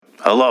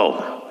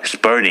Hello, it's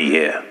Bernie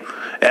here.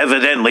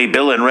 Evidently,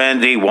 Bill and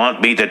Randy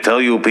want me to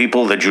tell you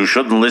people that you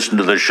shouldn't listen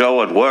to the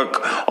show at work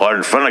or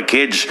in front of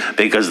kids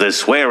because there's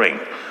swearing.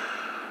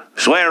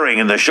 Swearing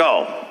in the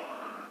show.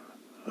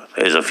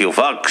 There's a few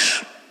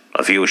fucks,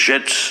 a few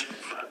shits,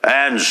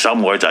 and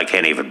some words I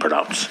can't even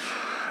pronounce.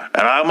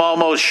 And I'm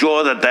almost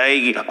sure that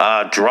they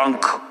are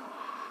drunk,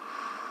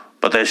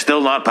 but they're still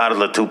not part of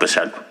the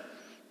 2%.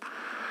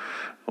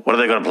 What are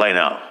they going to play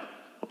now?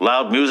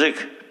 Loud music?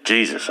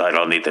 Jesus, I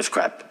don't need this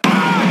crap.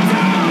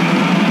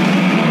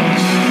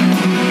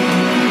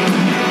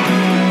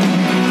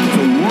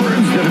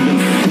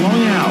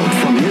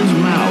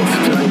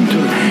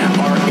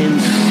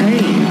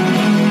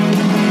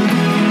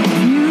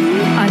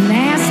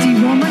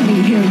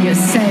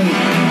 Say,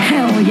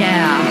 hell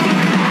yeah.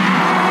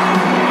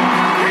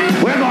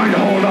 We're going to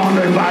hold on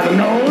to him by the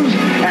nose,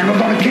 and we're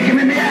going to kick him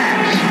in the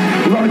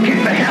ass. We're going to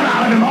kick the hell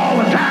out of him all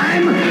the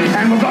time,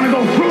 and we're going to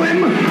go through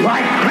him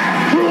like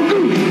crap through a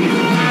goose.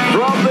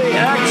 From the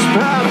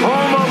expat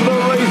home of the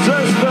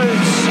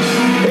resistance,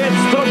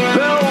 it's the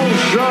Bill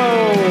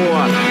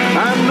Show.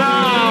 And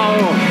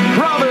now,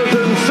 brothers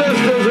and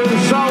sisters in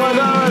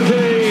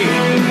solidarity,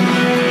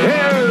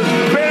 here's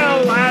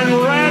Bill and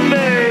Randy.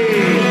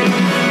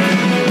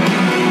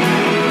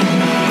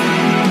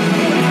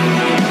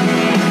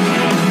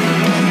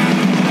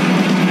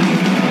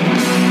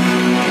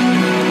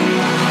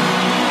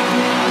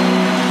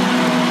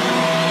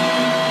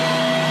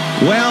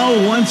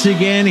 Well, once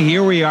again,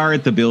 here we are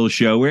at the Bill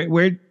Show.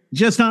 We're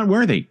just not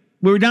worthy.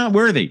 We're not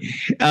worthy.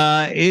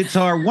 It's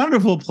our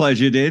wonderful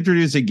pleasure to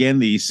introduce again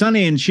the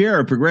Sonny and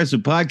Cher of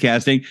progressive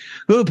podcasting,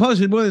 who have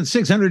posted more than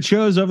 600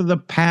 shows over the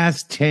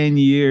past 10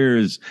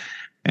 years.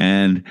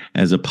 And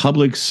as a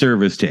public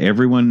service to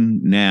everyone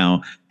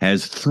now,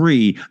 has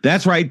 3,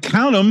 that's right,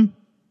 count them,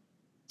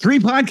 3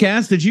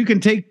 podcasts that you can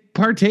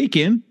partake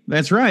in.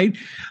 That's right.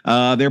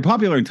 They're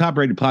popular and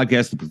top-rated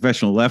podcasts, The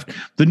Professional Left.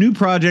 The new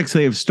projects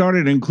they have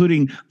started,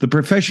 including The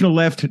Professional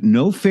Left,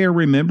 No Fair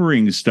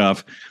Remembering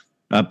Stuff,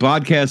 a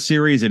podcast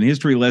series and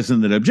history lesson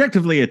that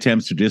objectively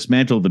attempts to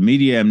dismantle the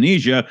media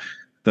amnesia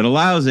that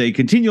allows a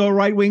continual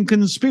right-wing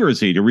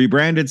conspiracy to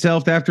rebrand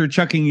itself after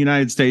chucking the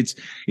United States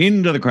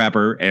into the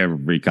crapper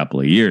every couple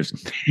of years.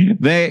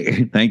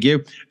 Thank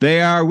you.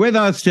 They are with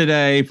us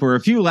today for a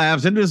few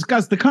laughs and to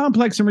discuss the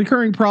complex and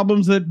recurring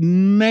problems that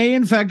may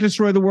in fact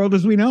destroy the world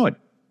as we know it.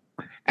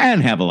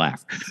 And have a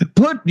laugh.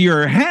 Put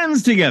your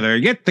hands together.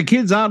 Get the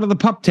kids out of the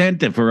pup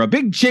tent for a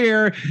big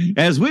cheer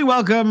as we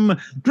welcome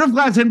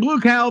Driftglass and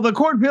Bluegal, the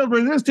cornfield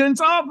resistance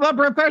of the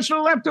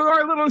Professional Left, to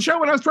our little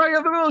show in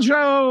Australia, the Bill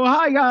Show.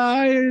 Hi,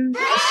 guys.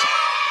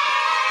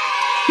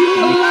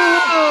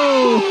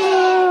 Hello.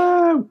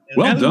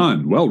 Well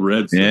done. Well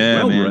read. Sir.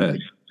 Yeah, well man.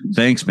 read.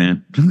 Thanks,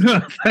 man.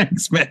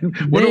 Thanks, man.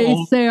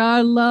 They say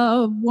our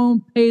love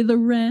won't pay the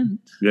rent.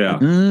 Yeah.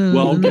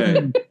 Well,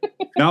 okay.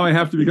 Now I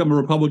have to become a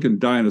Republican,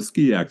 die in a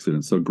ski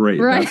accident. So great.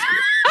 Right.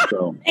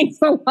 So, Thanks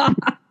a lot.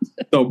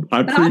 so I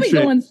I'll be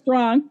appreciate. going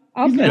strong.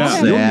 I'll have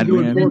sad, you'll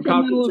be man. doing 4 Medal of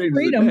conferences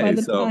freedom a by day,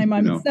 the so, time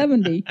I'm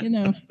 70. You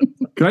know.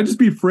 Can I just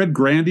be Fred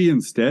Grandy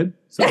instead?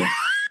 So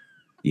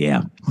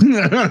Yeah.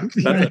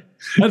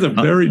 that's a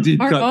very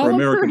deep Are cut all for of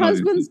American her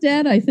husbands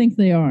dead? I think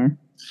they are.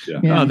 Yeah.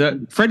 Yeah.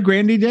 Fred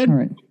Grandy did? All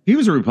right. He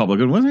was a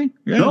Republican, wasn't he?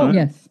 Yeah. No.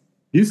 Yes.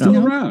 He's still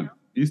No. around.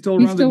 He's still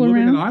He's around. still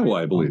living in around?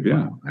 Iowa, I believe.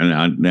 Yeah.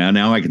 And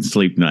now I can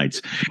sleep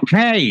nights.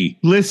 Hey,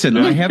 listen,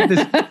 I have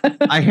this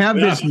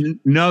this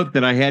note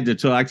that I had to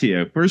talk to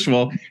you. First of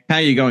all, how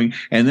are you going?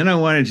 And then I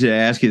wanted to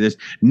ask you this.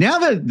 Now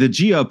that the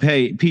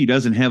GOP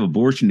doesn't have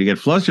abortion to get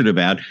flustered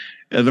about,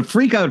 the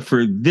freak out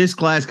for this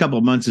last couple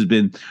of months has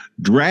been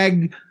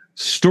drag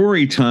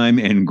story time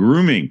and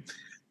grooming.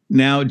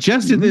 Now,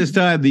 just at this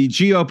time, the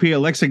GOP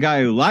elects a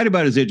guy who lied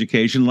about his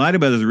education, lied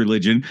about his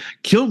religion,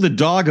 killed the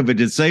dog of a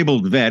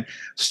disabled vet,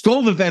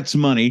 stole the vet's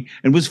money,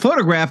 and was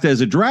photographed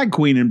as a drag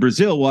queen in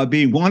Brazil while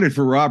being wanted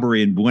for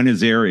robbery in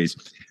Buenos Aires.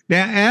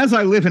 Now, as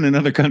I live in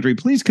another country,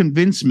 please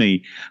convince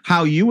me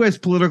how U.S.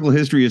 political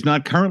history is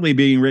not currently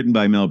being written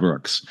by Mel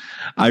Brooks.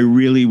 I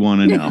really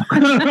want to know.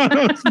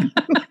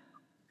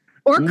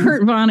 Or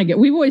Kurt Vonnegut.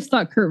 We've always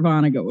thought Kurt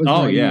Vonnegut was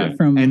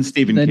from and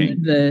Stephen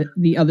King.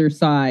 The other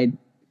side.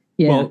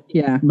 Yeah, well,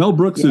 yeah. Mel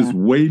Brooks is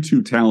way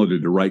too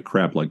talented to write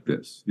crap like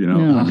this. You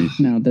know,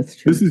 no, that's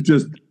true. This is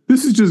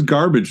just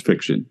garbage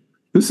fiction.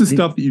 This is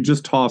stuff that you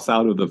just toss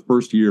out of the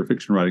first year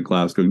fiction writing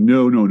class going,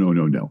 no.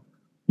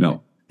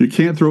 You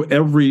can't throw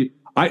every...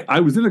 I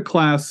was in a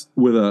class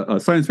with a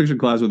science fiction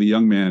class with a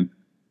young man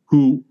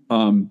who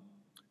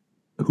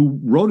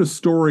wrote a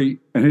story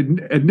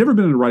and had never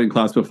been in a writing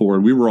class before,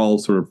 and we were all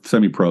sort of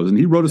semi-pros. And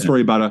he wrote a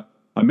story about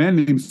a man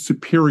named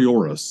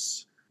Superioris,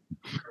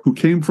 who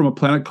came from a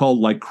planet called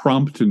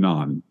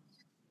Lycromptonon.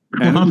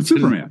 And it was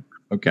Superman.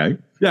 Okay.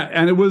 Yeah,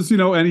 and it was,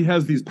 and he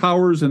has these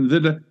powers, and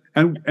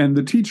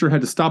the teacher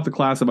had to stop the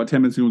class about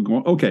 10 minutes ago and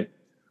go, okay,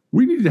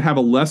 we need to have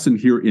a lesson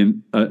here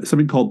in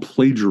something called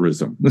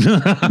plagiarism.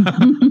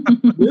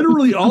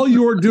 Literally, all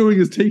you're doing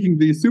is taking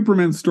the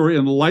Superman story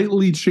and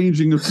lightly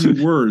changing a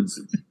few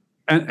words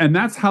And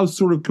that's how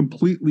sort of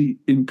completely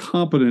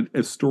incompetent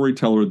a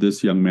storyteller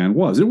this young man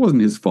was. It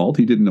wasn't his fault.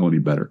 He didn't know any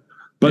better.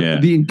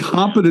 But the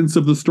incompetence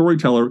of the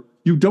storyteller,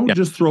 you don't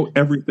just throw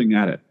everything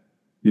at it.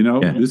 You know,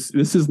 this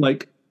is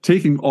like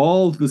taking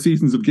all the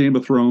seasons of Game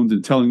of Thrones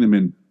and telling them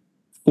in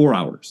 4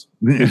 hours.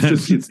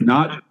 It's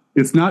not,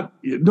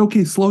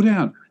 okay, slow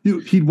down.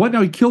 He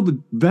killed the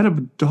vet of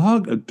a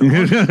dog? A dog?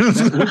 He's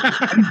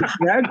a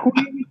drag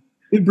queen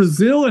in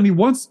Brazil, and he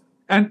wants,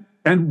 and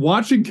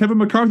watching Kevin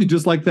McCarthy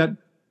just like that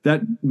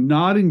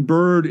nodding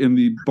bird in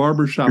the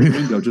barbershop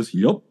window, just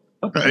whatever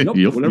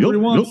he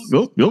wants.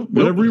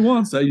 Whatever he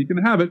wants, you can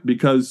have it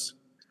because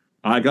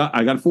I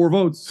got 4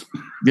 votes.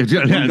 You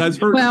guys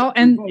heard well,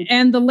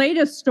 and the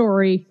latest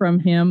story from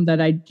him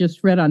that I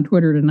just read on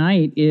Twitter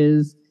tonight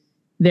is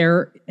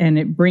there, and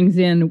it brings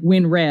in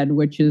WinRed,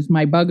 which is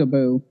my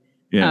bugaboo.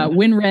 Yeah.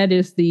 WinRed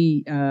is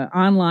the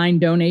online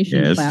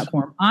donation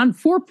platform,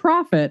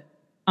 for-profit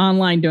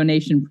online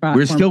donation platform.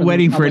 We're still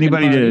waiting for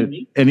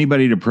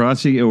anybody to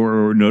prosecute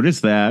or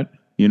notice that.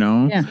 You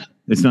know,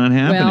 it's not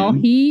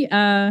happening.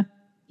 Well,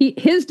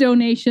 his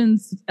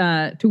donations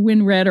to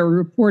WinRed are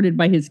reported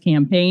by his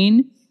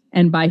campaign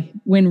and by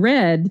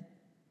WinRed,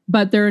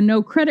 but there are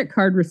no credit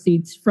card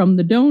receipts from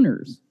the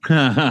donors.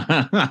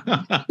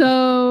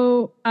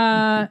 So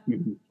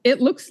it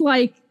looks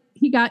like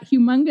he got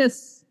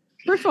humongous.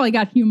 First of all, he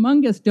got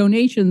humongous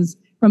donations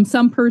from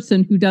some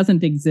person who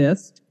doesn't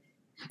exist.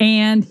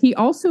 And he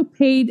also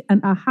paid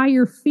a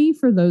higher fee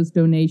for those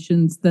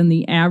donations than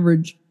the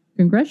average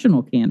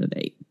congressional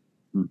candidate.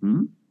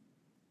 Mm-hmm.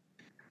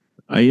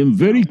 I am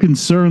very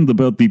concerned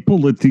about the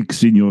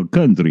politics in your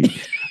country.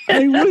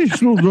 I wish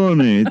to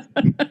donate.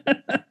 I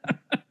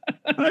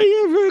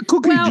have a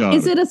cookie jar.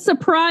 Is it a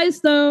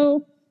surprise,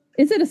 though?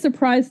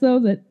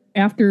 That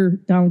after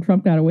Donald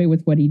Trump got away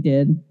with what he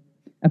did,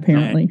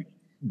 apparently,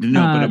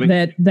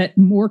 that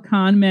more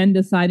con men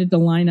decided to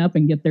line up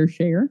and get their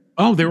share?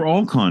 Oh, they're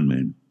all con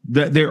men.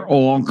 They're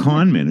all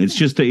con men. It's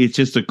just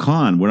a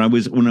con. When I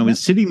was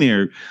sitting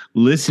there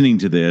listening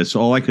to this,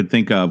 all I could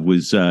think of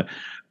was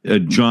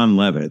John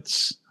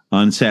Lovitz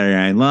on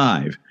Saturday Night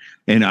Live.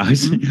 And I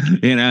was,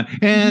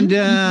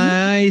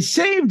 I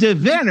saved a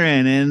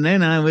veteran, and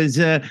then I was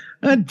a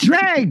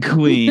drag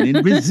queen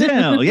in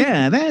Brazil.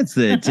 Yeah, that's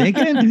the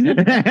ticket.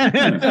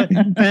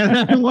 And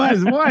I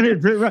was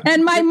wanted for.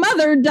 And my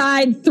mother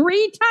died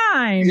 3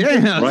 times.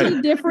 Yeah,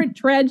 in different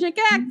tragic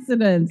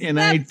accidents. And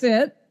that's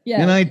it.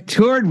 Yeah. And I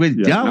toured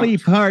with Dolly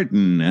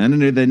Parton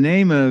under the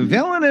name of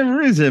Eleanor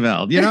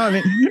Roosevelt. You know, I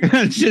mean,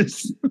 it's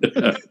just.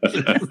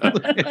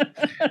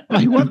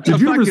 Like, what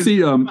did you ever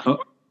see?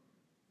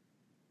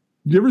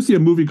 Did you ever see a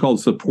movie called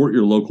Support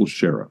Your Local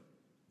Sheriff?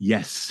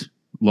 Yes,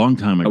 long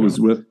time ago. I was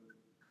with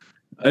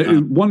a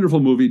wonderful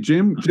movie.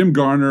 Jim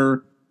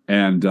Garner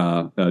and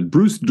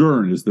Bruce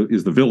Dern is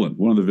the villain,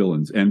 one of the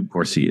villains, and of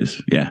course he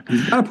is. Yeah,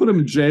 he's got to put him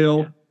in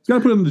jail.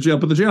 But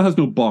the jail has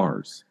no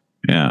bars.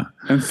 Yeah,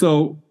 and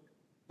so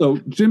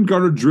Jim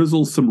Garner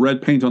drizzles some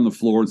red paint on the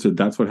floor and said,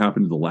 "That's what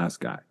happened to the last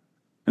guy."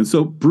 And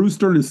so Bruce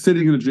Dern is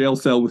sitting in a jail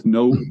cell with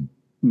no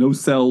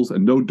cells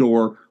and no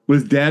door. When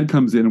his dad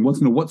comes in and wants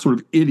to know what sort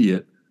of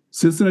idiot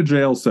sits in a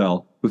jail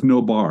cell with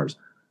no bars.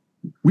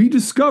 We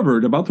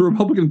discovered about the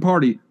Republican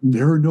Party,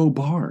 there are no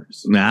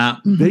bars. Nah.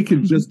 They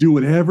can just do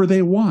whatever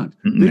they want.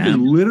 They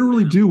can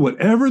literally do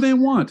whatever they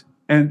want.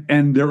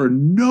 And there are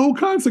no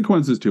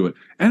consequences to it.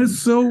 And it's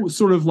so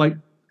sort of like,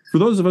 for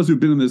those of us who've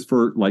been in this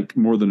for like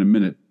more than a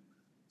minute,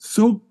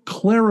 so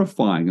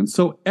clarifying and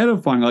so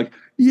edifying. Like,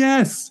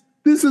 yes,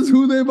 this is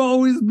who they've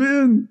always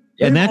been.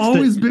 And they've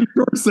always been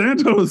George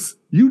Santos.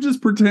 You just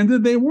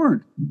pretended they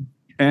weren't.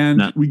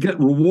 And we get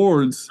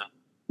rewards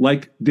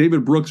like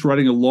David Brooks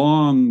writing a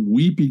long,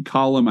 weepy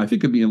column, I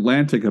think in The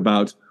Atlantic,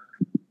 about,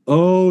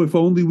 if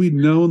only we'd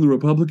known the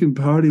Republican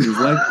Party was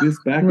like this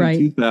back in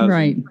 2000.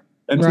 Right.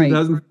 And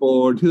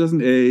 2004,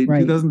 2008,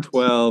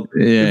 2012.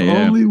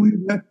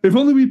 If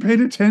only we paid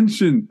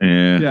attention.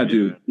 Yeah,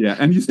 dude. Yeah,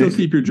 and you still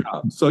keep your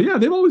job. So yeah,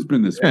 they've always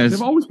been this way.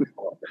 They've always been.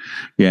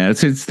 Yeah,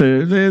 it's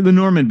the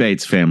Norman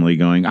Bates family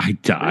going.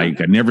 I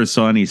never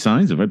saw any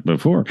signs of it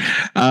before.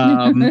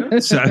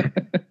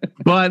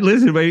 But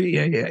listen,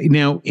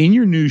 now in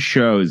your new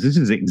shows, this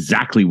is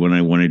exactly what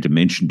I wanted to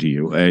mention to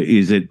you.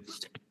 Is it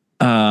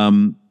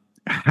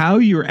how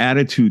your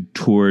attitude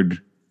toward?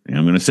 And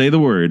I'm going to say the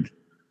word.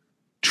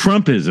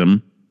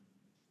 Trumpism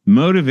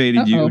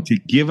motivated you to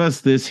give us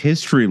this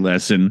history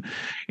lesson.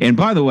 And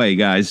by the way,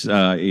 guys,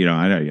 I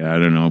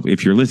don't know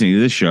if you're listening to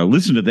this show,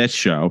 listen to that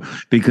show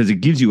because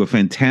it gives you a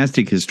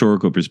fantastic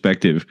historical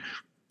perspective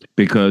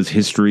because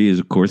history is,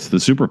 of course, the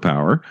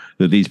superpower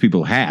that these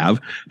people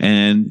have.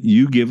 And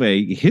you give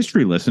a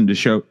history lesson to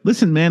show,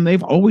 listen, man,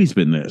 they've always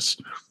been this.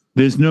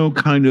 There's no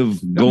kind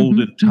of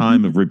golden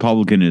time of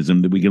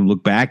republicanism that we can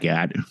look back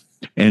at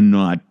and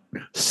not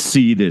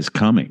see this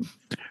coming.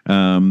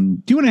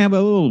 Do you want to have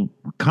a little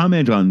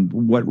comment on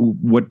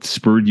what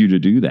spurred you to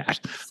do that,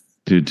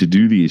 to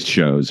do these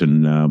shows,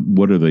 and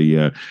what are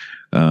the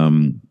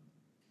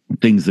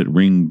things that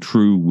ring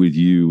true with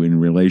you in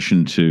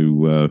relation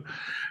to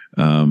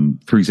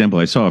For example,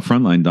 I saw a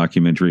Frontline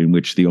documentary in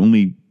which the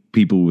only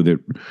people with it,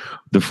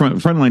 the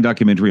Frontline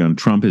documentary on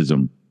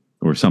Trumpism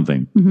or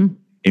something,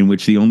 in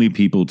which the only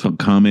people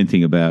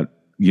commenting about,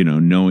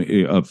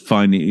 knowing of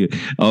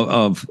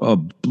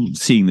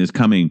seeing this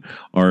coming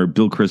are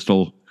Bill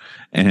Kristol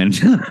and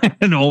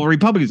and all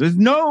Republicans. There's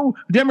no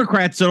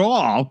Democrats at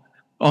all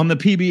on the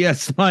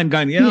PBS line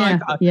going,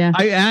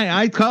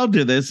 I called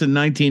to this in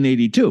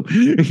 1982,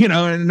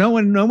 and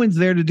no one's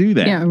there to do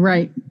that. Yeah,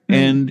 right.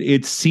 And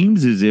it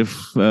seems as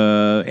if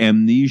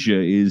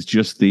amnesia is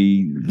just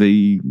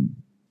the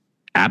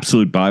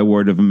absolute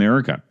byword of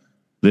America.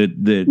 I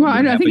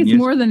think it's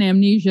more than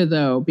amnesia,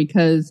 though,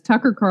 because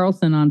Tucker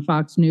Carlson on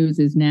Fox News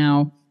is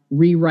now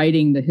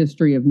rewriting the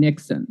history of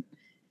Nixon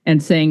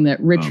and saying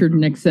that Richard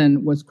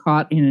Nixon was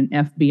caught in an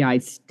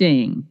FBI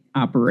sting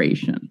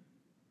operation.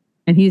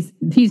 And he's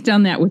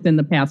done that within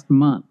the past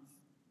month,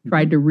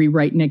 tried to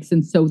rewrite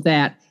Nixon so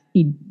that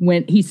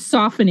he's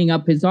softening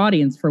up his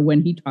audience for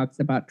when he talks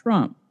about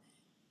Trump.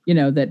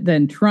 That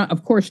then Trump,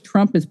 of course,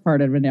 Trump is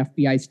part of an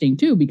FBI sting,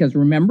 too, because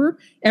remember,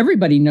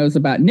 everybody knows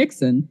about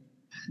Nixon,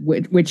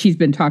 which he's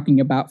been talking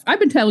about. I've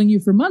been telling you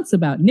for months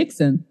about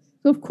Nixon.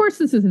 So, of course,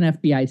 this is an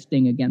FBI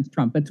sting against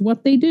Trump. It's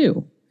what they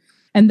do.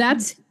 And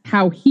that's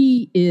how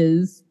he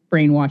is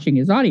brainwashing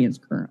his audience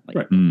currently.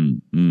 Right.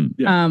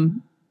 Yeah.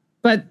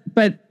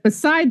 But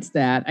besides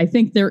that, I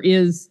think there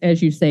is,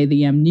 as you say,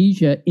 the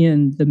amnesia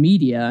in the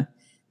media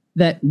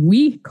that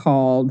we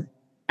called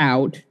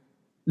out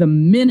the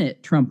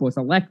minute Trump was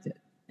elected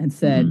and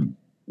said,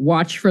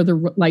 watch for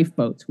the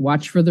lifeboats,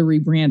 watch for the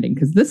rebranding,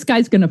 because this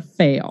guy's going to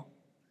fail.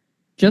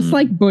 Just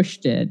like Bush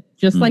did,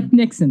 just like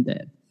Nixon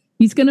did.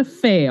 He's going to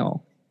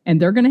fail, and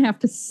they're going to have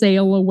to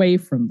sail away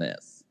from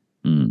this.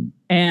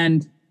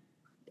 And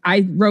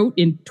I wrote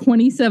in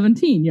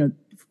 2017,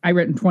 I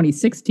wrote in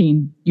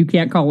 2016, you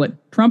can't call it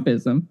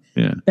Trumpism.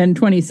 Yeah. Then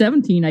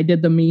 2017, I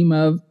did the meme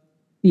of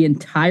the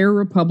entire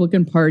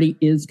Republican Party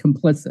is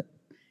complicit.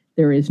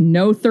 There is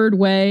no third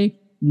way,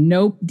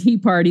 no Tea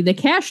Party. They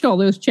cashed all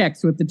those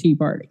checks with the Tea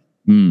Party.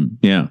 And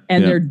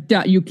they're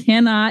done. You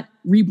cannot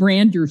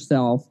rebrand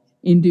yourself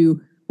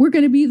into, we're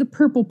going to be the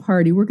Purple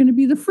Party, we're going to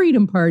be the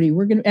Freedom Party,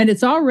 and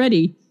it's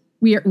already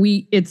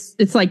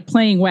it's like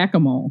playing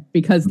whack-a-mole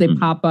because they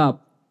pop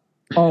up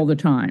all the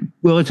time.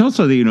 Well, it's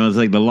also it's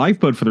like the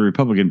lifeboat for the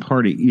Republican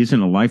Party isn't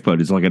a lifeboat;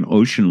 it's like an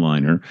ocean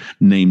liner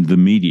named the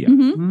media.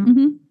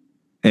 And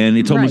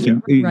it's almost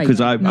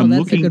because I'm looking.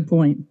 That's a good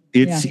point.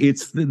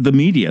 It's the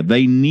media.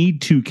 They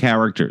need two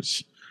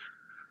characters.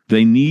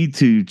 They need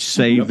to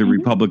save the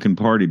Republican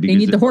Party because they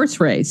need the horse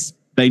race.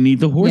 They need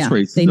the horse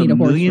race. They need a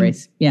horse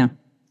race. Yeah.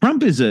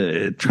 Trump is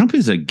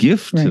a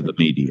gift to the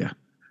media.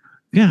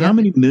 Yeah. How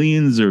many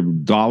millions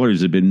of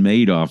dollars have been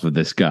made off of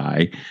this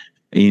guy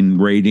in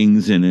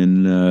ratings and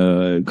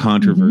in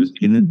controversy?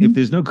 And if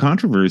there's no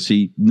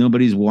controversy,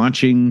 nobody's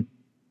watching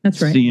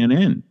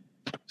CNN.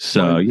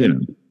 So,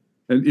 And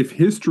if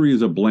history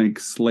is a blank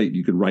slate,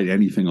 you can write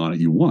anything on it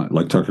you want,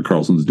 like Tucker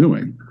Carlson's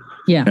doing.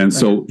 Yeah. And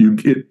so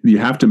you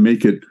have to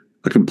make it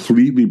a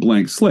completely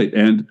blank slate.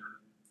 And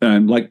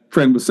like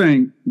Fred was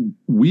saying,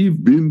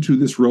 we've been to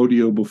this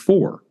rodeo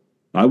before.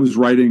 I was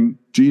writing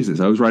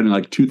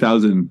like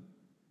 2000,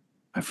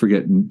 I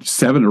forget,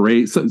 7 or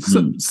 8,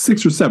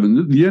 6 or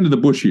 7, the end of the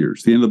Bush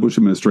years, the end of the Bush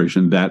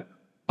administration, that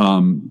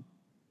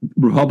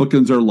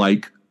Republicans are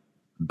like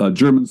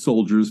German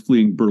soldiers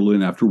fleeing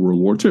Berlin after World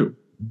War II.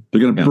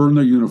 They're going to burn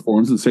their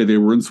uniforms and say they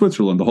were in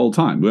Switzerland the whole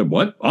time.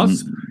 What?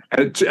 Us?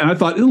 And I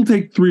thought it'll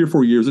take 3 or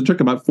 4 years. It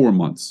took about 4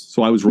 months.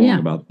 So I was wrong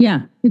about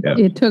that.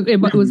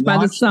 It was by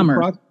the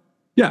summer.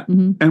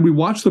 And we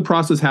watched the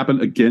process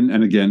happen again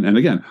and again and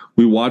again.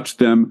 We watched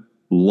them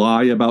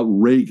lie about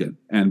Reagan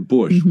and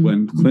Bush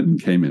when Clinton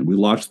came in. We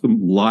watched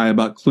them lie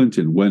about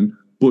Clinton when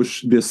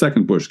the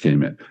second Bush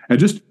came in. And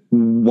just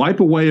wipe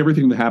away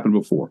everything that happened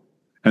before.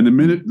 And the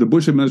minute the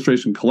Bush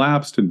administration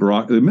collapsed and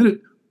the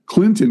minute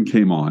Clinton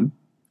came on,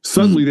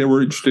 suddenly they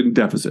were interested in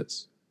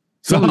deficits.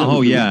 I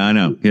know. Yeah.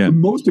 The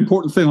most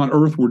important thing on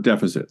earth were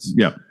deficits.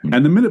 Yeah.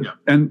 And the minute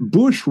and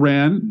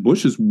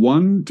Bush's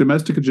one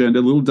domestic agenda,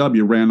 little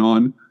W, ran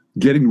on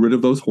getting rid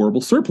of those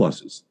horrible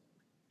surpluses.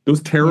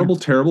 Those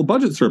terrible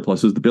budget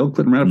surpluses that Bill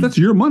Clinton ran up. That's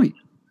your money.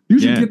 You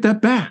should get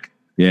that back.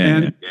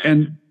 Yeah.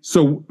 And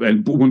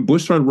when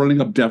Bush started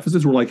running up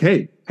deficits, we're like,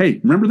 hey,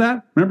 remember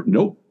that? Remember?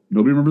 Nope.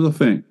 Nobody remembers a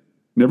thing.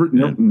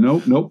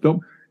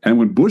 Nope. And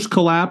when Bush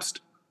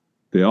collapsed,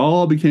 they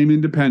all became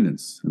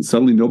independents. And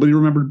suddenly nobody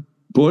remembered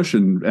Bush,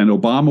 and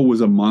Obama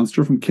was a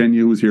monster from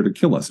Kenya who was here to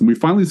kill us. And we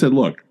finally said,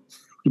 look,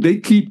 they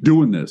keep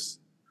doing this.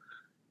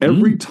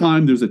 Every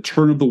time there's a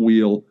turn of the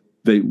wheel,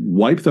 they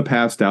wipe the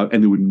past out,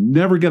 and they would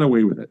never get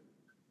away with it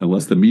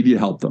unless the media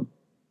helped them,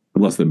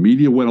 unless the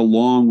media went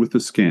along with the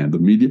scam. The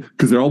media,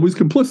 because they're always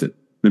complicit.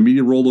 The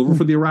media rolled over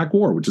for the Iraq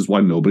War, which is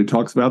why nobody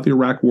talks about the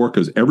Iraq War,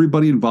 because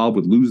everybody involved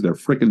would lose their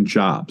frickin'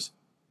 jobs.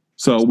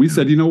 So we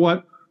said, you know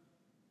what?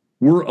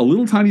 We're a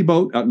little tiny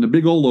boat out in the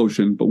big old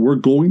ocean, but we're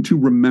going to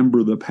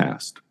remember the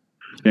past.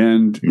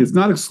 And it's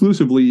not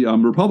exclusively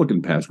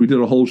Republican past. We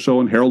did a whole show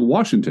on Harold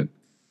Washington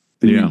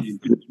the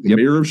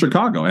mayor of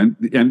Chicago, and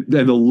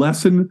the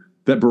lesson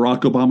that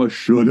Barack Obama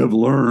should have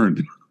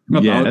learned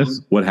about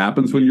what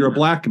happens when you're a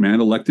black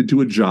man elected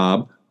to a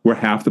job where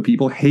half the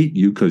people hate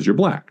you because you're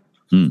black,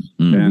 and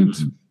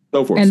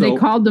so forth. And they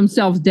called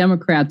themselves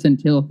Democrats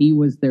until he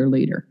was their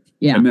leader.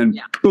 Yeah, and then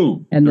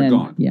boom, and they're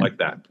gone like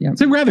that. Yeah.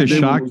 It's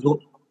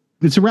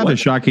a rather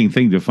shocking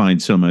thing to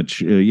find so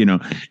much.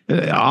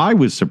 I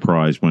was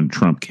surprised when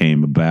Trump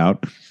came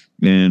about,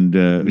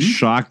 and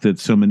shocked that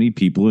so many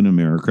people in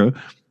America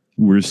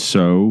were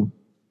so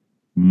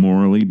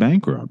morally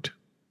bankrupt.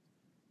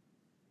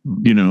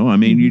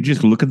 You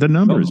just look at the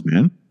numbers,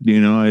 man.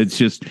 It's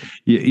just,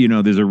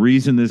 there's a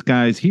reason this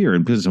guy's here.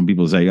 And because some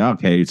people say,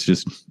 okay, it's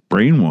just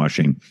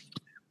brainwashing.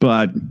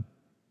 But,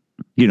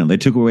 they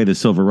took away the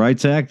Civil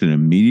Rights Act and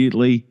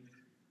immediately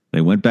they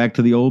went back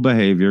to the old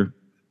behavior.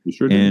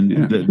 Sure did,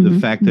 and the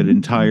fact that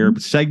entire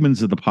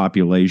segments of the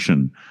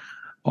population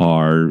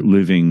are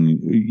living,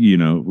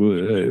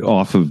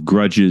 off of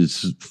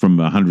grudges from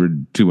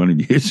 100,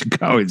 200 years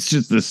ago. It's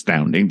just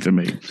astounding to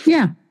me.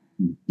 Yeah.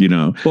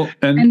 Well,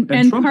 and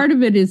Trump, part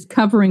of it is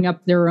covering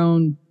up their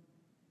own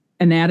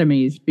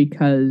anatomies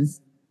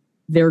because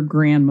their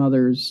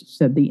grandmothers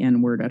said the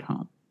N-word at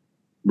home.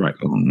 Right.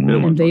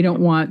 And they don't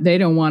want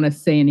to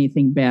say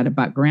anything bad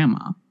about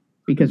grandma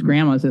because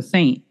grandma's a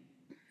saint.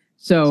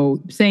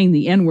 So saying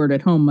the N-word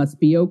at home must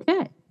be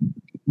okay.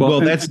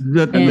 Well, that's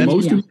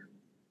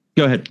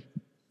go ahead.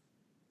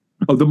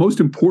 Oh, the most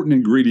important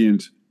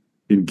ingredient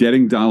in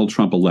getting Donald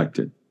Trump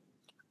elected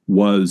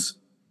was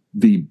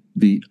the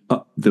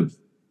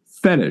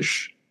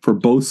fetish for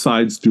both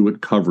sides do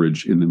it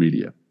coverage in the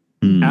media.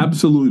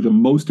 Absolutely the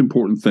most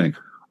important thing.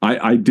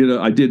 I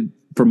did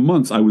for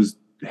months. I was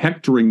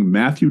hectoring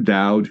Matthew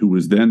Dowd,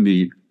 who'd been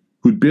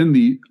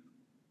the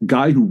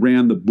guy who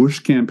ran the Bush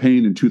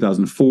campaign in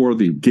 2004,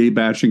 the gay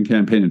bashing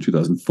campaign in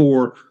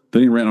 2004.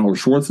 Then he ran Arnold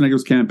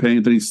Schwarzenegger's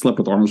campaign. Then he slept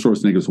with Arnold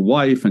Schwarzenegger's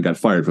wife and got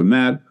fired from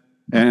that.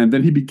 And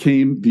then he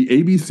became the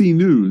ABC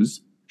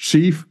News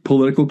chief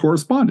political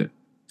correspondent.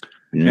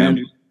 Yeah.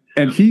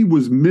 And he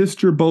was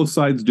Mr. Both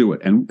Sides Do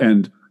It.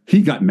 And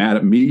he got mad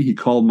at me. He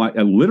called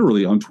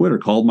literally on Twitter,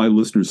 called my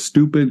listeners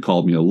stupid,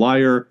 called me a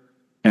liar.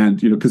 And,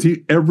 because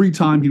every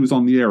time he was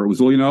on the air, it was,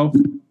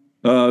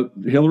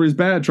 Hillary's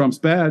bad, Trump's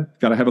bad.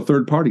 Got to have a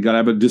third party. Got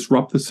to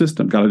disrupt the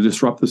system.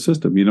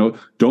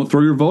 Don't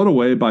throw your vote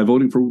away by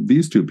voting for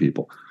these two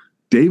people.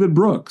 David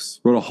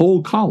Brooks wrote a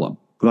whole column,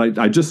 but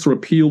I just sort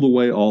of peeled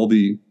away all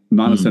the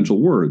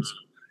non-essential words.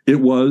 It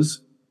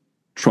was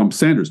Trump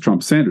Sanders,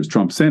 Trump Sanders,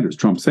 Trump Sanders,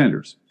 Trump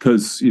Sanders,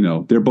 because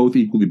they're both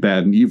equally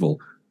bad and evil.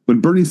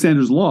 When Bernie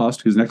Sanders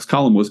lost, his next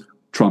column was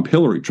Trump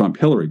Hillary, Trump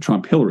Hillary,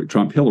 Trump Hillary,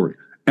 Trump Hillary,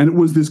 and it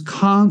was this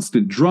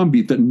constant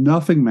drumbeat that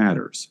nothing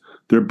matters.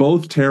 They're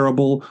both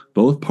terrible.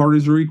 Both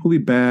parties are equally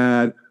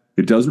bad.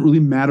 It doesn't really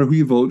matter who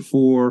you vote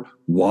for.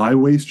 Why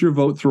waste your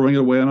vote throwing it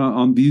away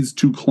on these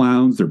two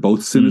clowns? They're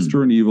both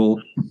sinister and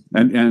evil.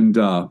 And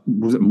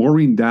was it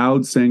Maureen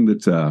Dowd saying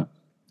that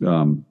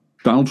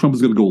Donald Trump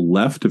is going to go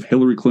left of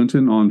Hillary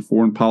Clinton on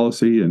foreign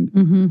policy? And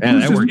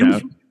that worked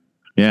out.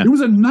 Yeah, it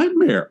was a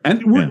nightmare.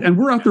 And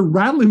we're out there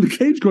rattling the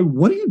cage, going,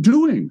 "What are you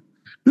doing?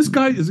 This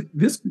guy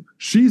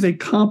she's a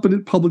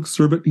competent public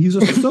servant. He's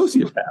a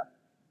sociopath."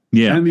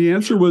 Yeah. And the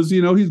answer was,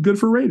 he's good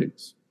for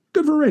ratings.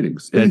 Good for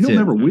ratings. And he'll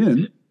never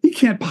win. He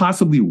can't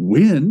possibly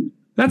win.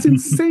 That's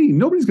insane.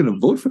 Nobody's going to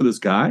vote for this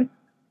guy.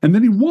 And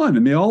then he won.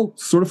 And they all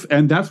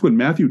and that's when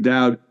Matthew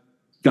Dowd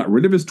got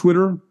rid of his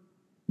Twitter,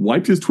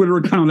 wiped his Twitter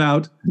account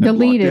out,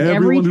 deleted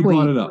every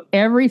tweet.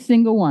 Every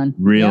single one.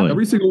 Really? Yeah,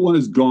 every single one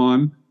is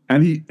gone.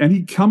 And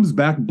he comes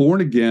back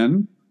born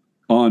again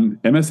on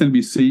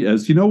MSNBC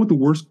as, what the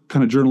worst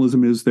kind of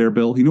journalism is there,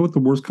 Bill? You know what the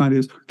worst kind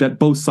is? That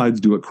both sides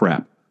do it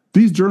crap.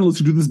 These journalists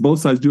who do this both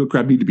sides do it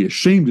crap need to be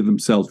ashamed of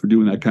themselves for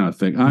doing that kind of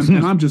thing.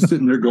 I'm just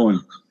sitting there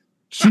going,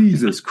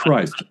 Jesus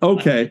Christ.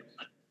 Okay.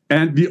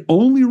 And the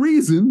only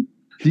reason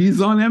he's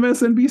on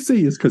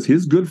MSNBC is because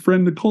his good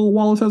friend Nicole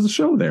Wallace has a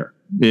show there.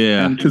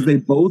 Yeah. And because they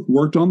both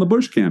worked on the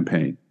Bush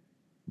campaign.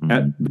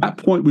 At that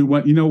point, we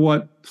went, you know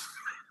what?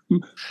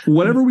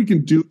 Whatever we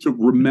can do to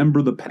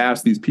remember the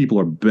past, these people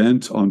are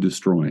bent on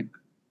destroying.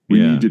 We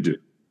need to do.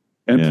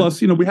 And plus,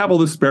 we have all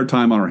this spare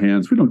time on our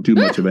hands. We don't do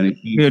much of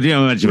anything. We don't do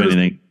much of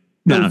anything.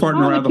 All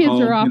the kids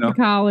are off to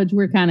college.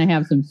 We kind of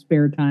have some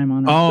spare time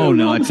on our Oh,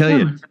 no, I tell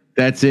you.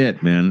 That's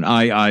it, man.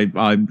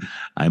 I'm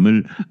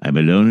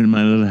alone in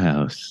my little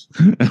house,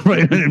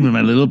 right, in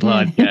my little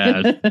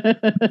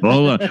podcast.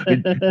 Hold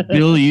on,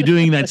 Bill, are you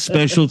doing that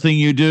special thing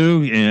you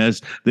do?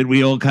 Yes, that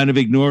we all kind of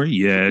ignore.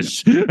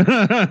 Yes. Is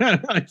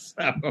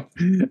that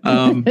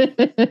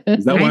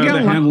why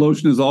the hand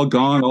lotion is all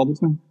gone all the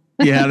time?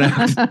 Yeah.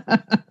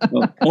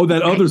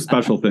 That other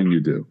special thing you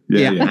do.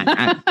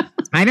 Yeah.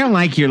 I don't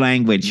like your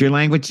language. Your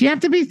language, you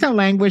have to be so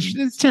language.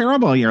 It's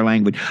terrible, your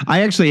language.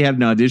 I actually had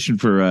an audition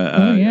for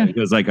it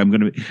was like,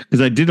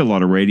 because I did a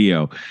lot of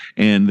radio,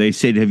 and they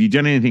said, have you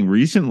done anything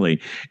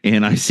recently?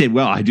 And I said,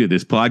 well, I do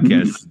this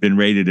podcast. It's been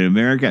rated in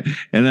America.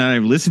 And then I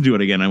listened to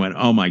it again. I went,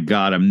 oh my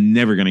God, I'm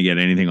never going to get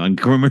anything on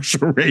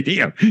commercial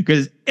radio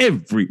because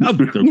every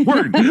other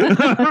word.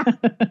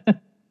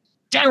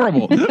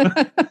 Terrible.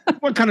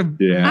 What kind of...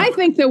 Yeah. I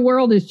think the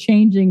world is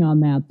changing on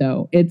that,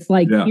 though. It's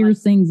like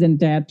piercings and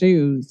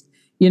tattoos.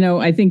 You know,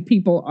 I think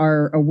people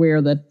are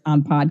aware that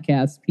on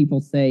podcasts, people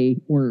say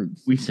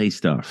words. We say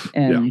stuff.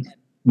 And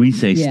we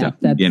say stuff.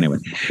 Anyway.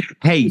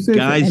 Hey,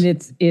 guys.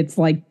 And it's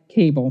like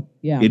cable.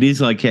 Yeah. It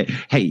is like,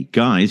 hey,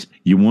 guys,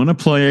 you want to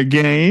play a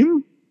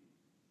game?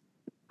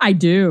 I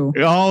do.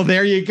 Oh,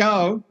 there you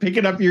go.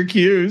 Picking up your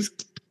cues.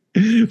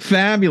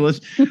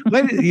 Fabulous.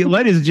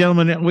 Ladies and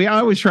gentlemen, we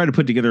always try to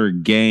put together a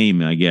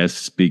game, I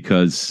guess,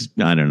 because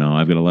I don't know,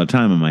 I've got a lot of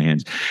time on my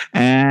hands.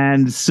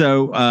 And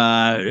so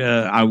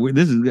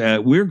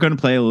we're going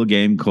to play a little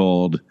game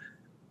called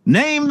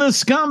Name the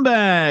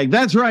Scumbag.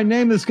 That's right,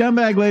 Name the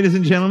Scumbag, ladies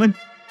and gentlemen.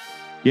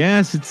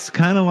 Yes, it's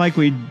kind of like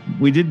we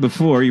did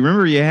before. You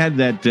remember you had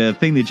that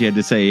thing that you had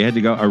to say. You had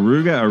to go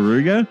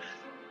Aruga.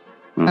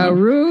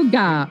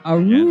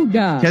 Aruga.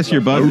 Yeah. Test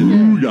your buzzer.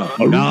 Aruga.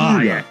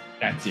 Oh, yeah.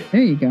 That's it.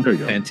 There you go.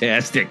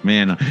 Fantastic,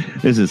 man.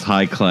 This is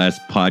high class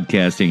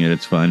podcasting at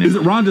its finest. Is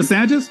it Ron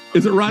DeSantis?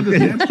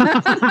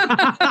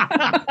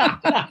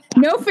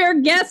 No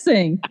fair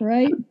guessing,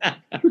 right?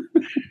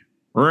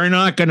 We're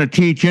not going to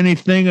teach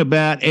anything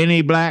about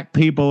any black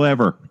people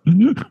ever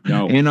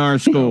in our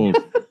schools.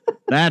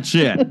 That's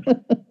it.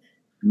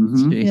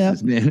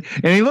 Jesus, man.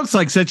 And he looks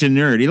like such a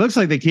nerd. He looks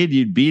like the kid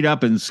you'd beat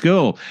up in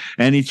school,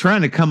 and he's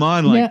trying to come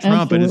on like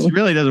Trump, absolutely. And it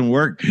really doesn't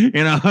work. You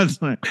know.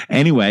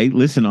 Anyway,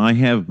 listen, I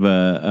have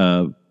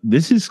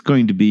this is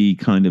going to be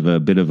kind of a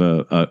bit of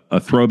a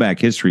throwback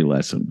history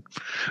lesson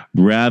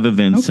rather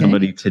than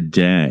somebody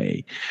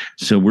today.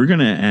 So we're going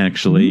to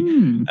actually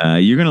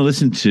you're going to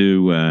listen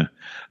to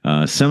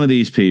some of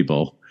these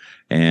people,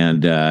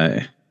 and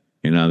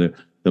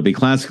there'll be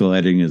classical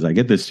editing as I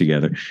get this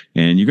together,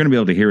 and you're going to be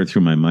able to hear it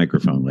through my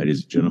microphone,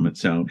 ladies and gentlemen.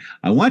 So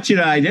I want you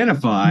to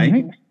identify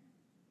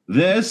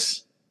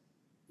this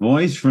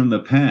voice from the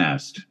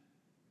past.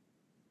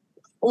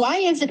 Why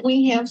is it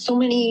we have so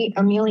many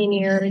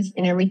millionaires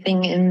and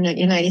everything in the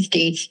United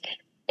States,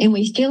 and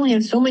we still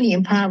have so many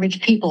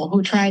impoverished people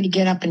who try to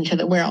get up into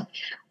the world?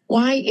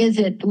 Why is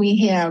it we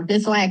have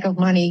this lack of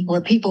money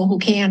where people who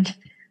can't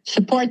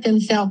support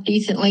themselves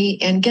decently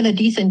and get a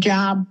decent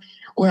job,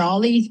 where all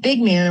these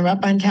big men are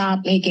up on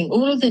top making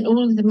oodles and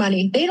oodles of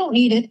money? They don't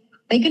need it.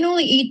 They can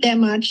only eat that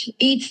much.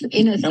 Sleep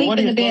in a bed. And what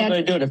are you supposed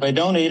to do if they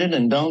don't eat it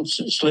and don't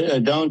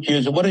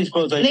use it? What are you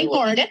supposed to do? They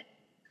hoard it.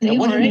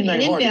 What do you mean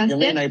they hoard it? You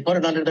mean they put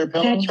it under their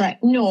pillow? That's right.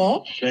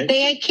 No,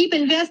 they keep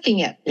investing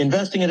it.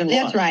 Investing it in what?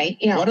 That's right.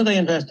 Yeah. What are they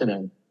invested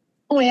in?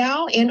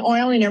 Well, in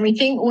oil and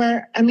everything.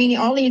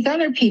 All these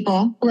other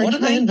people. What are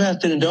they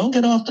invested in? Don't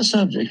get off the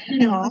subject.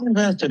 No. What are they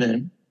invested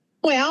in?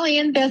 Well, they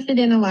invested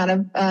in a lot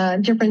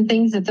of different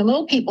things that the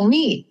little people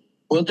need.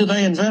 Well, do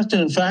they invest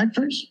in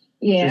factories?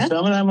 Yes. Does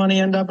some of that money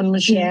end up in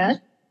machines? Yes.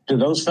 Do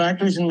those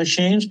factories and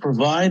machines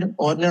provide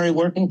ordinary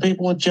working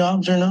people with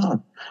jobs or not?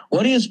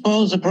 What do you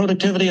suppose the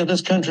productivity of this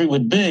country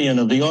would be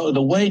and of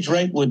the wage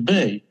rate would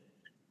be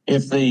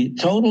if the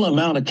total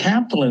amount of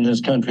capital in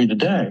this country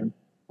today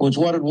was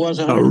what it was?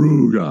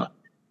 Aruga.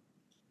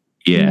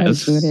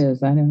 Yes. It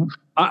is. I know.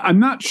 I'm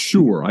not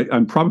sure.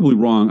 I'm probably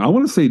wrong. I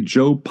want to say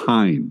Joe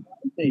Pine.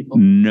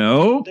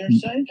 No. Their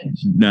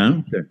savings.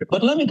 No.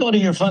 But let me go to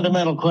your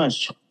fundamental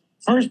question.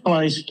 First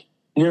place,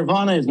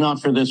 nirvana is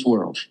not for this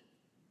world.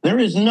 There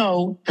is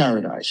no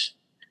paradise.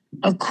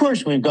 Of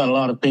course, we've got a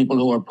lot of people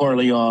who are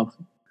poorly off.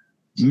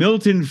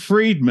 Milton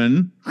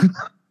Friedman.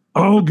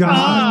 Oh, God.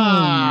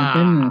 Oh, my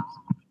goodness.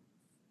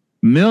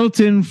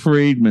 Milton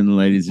Friedman,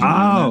 ladies and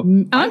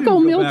gentlemen. Uncle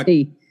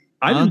Milty.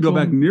 I didn't go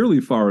back nearly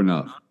far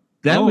enough.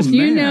 Do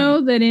you know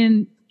that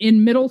in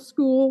middle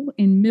school,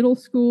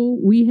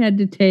 we had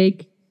to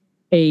take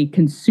a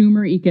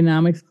consumer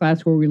economics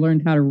class where we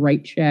learned how to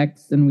write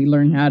checks and we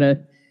learned how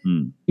to,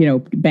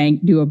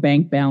 do a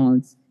bank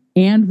balance.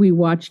 And we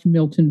watched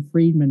Milton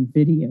Friedman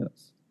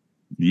videos.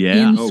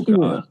 Yeah. In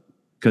school.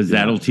 Because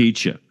that'll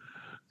teach you.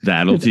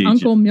 That'll teach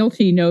Uncle you.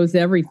 Milty knows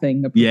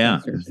everything.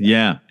 Yeah.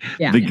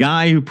 The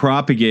guy who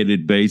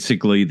propagated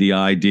basically the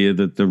idea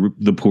that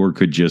the poor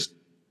could just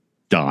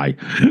die.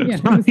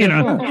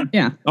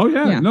 Yeah. Oh,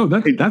 yeah. No,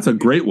 that's a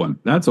great one.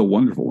 That's a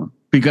wonderful one.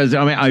 Because,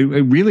 I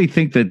really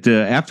think that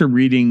after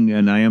reading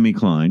Naomi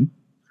Klein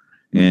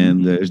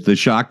and the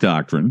shock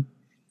doctrine,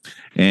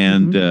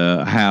 and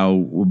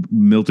how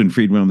Milton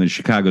Friedman and the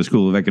Chicago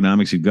School of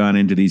Economics had gone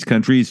into these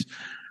countries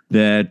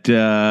that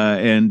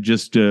and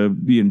just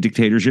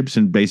dictatorships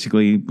and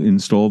basically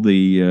installed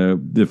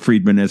the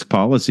Friedman-esque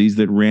policies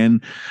that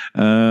ran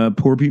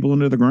poor people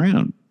into the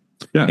ground.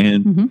 Yeah,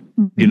 and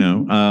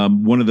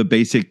one of the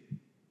basic,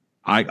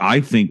 I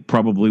think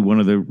probably one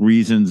of the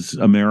reasons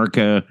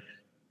America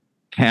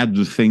had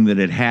the thing that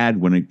it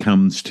had when it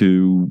comes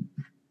to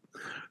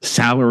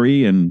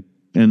salary and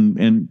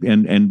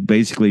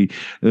basically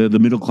the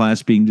middle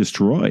class being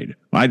destroyed.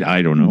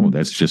 I don't know.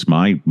 That's just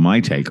my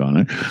take on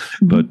it.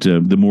 But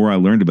the more I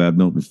learned about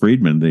Milton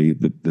Friedman,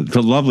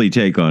 the lovely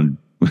take on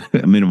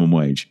minimum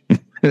wage.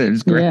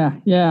 It's great.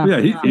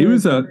 Yeah. He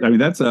was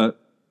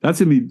that's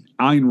in the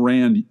Ayn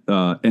Rand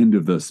end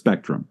of the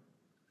spectrum,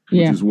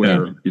 which is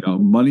where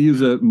money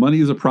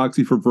is a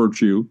proxy for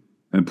virtue,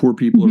 and poor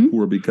people are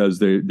poor because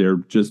they're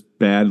just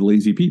bad,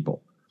 lazy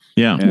people.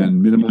 Yeah,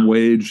 and minimum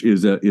wage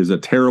is a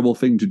terrible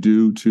thing to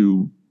do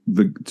to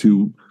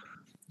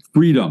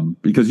freedom,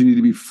 because you need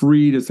to be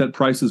free to set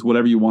prices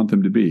whatever you want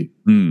them to be.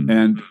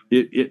 And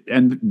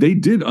and they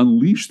did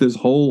unleash this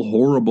whole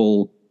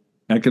horrible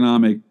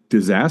economic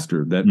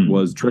disaster that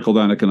was trickle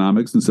down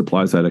economics and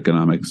supply side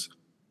economics.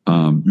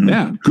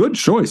 Yeah, good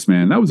choice,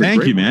 man. That was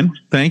thank you, one. man.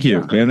 Thank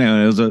you.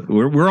 Yeah.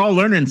 We're all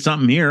learning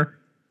something here.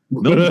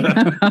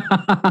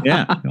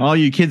 Yeah, all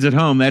you kids at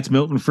home, that's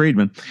Milton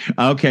Friedman.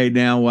 Okay,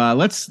 now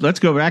let's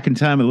go back in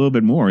time a little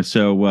bit more.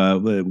 So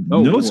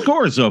no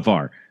score so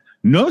far.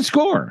 No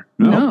score.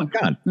 No. Oh my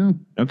God. No.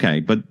 Okay,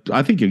 but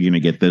I think you're going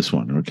to get this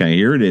one. Okay,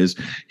 here it is.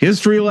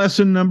 History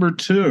lesson number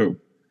 2.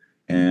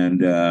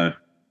 And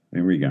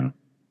here we go.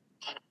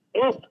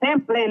 It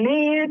simply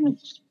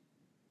means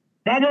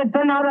that it's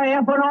another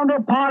effort on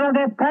the part of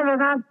the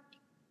president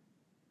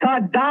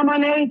to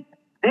dominate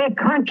the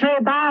country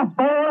by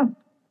force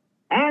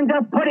and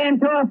to put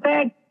into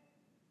effect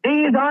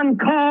these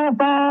uncalled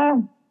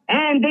for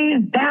and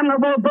these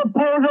damnable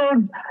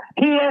proposals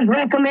he has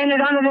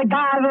recommended under the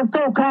guise of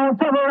so-called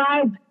civil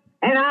rights.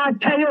 And I'll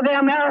tell you, the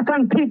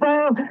American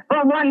people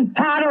from one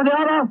side or the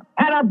other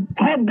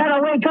had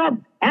better wake up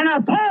and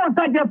oppose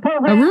such a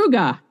program.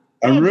 Aruga,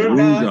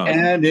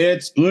 and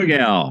it's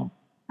Bluegal.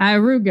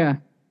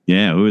 Aruga.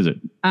 Yeah, who is it?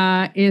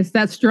 Is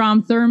that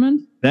Strom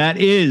Thurmond? That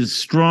is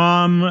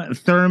Strom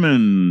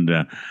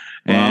Thurmond.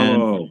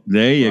 And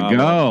there you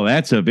go.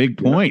 That's a big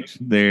point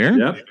there.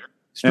 Yep.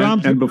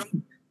 And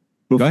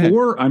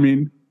before, I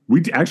mean,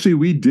 we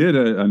did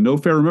a No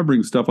Fair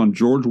Remembering stuff on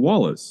George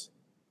Wallace.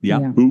 Yeah.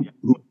 Who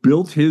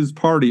built his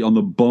party on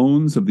the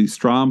bones of the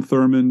Strom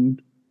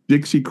Thurmond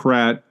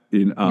Dixiecrat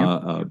in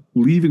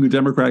leaving the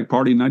Democratic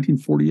Party in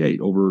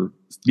 1948 over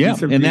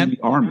and that the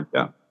army.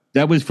 Yeah.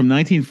 That was from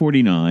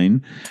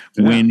 1949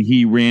 when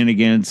he ran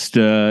against,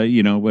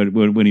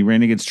 when he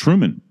ran against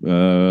Truman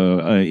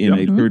in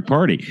a third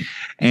party.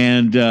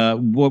 And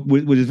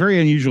what is very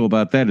unusual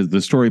about that is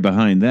the story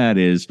behind that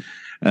is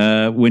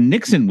when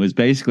Nixon was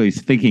basically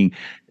thinking,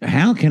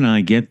 how can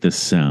I get the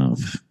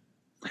South?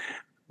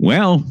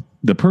 Well,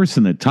 the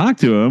person that talked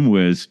to him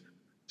was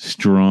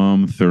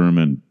Strom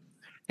Thurmond.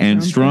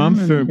 And Strom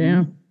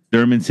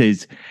Thurmond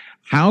says,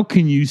 how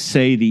can you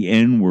say the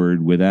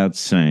N-word without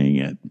saying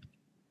it?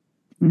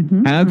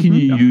 How can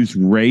you use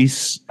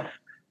race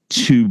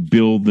to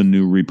build the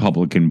new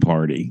Republican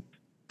Party?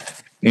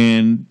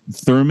 And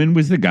Thurmond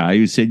was the guy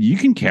who said, you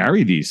can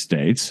carry these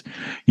states.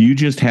 You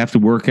just have to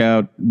work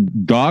out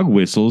dog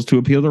whistles to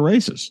appeal to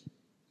racists.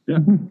 Yeah.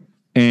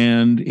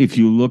 And if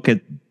you look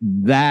at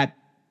that,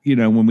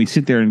 when we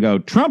sit there and go,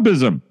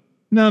 Trumpism,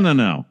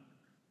 no.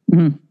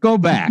 Go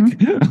back.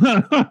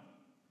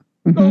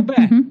 Go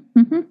back.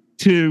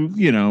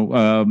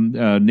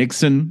 To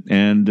Nixon,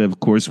 and of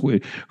course,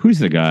 who's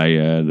the guy?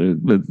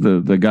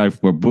 The guy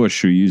for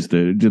Bush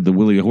who did the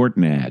Willie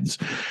Horton ads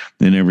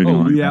and everything.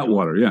 Oh, Lee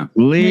Atwater, yeah.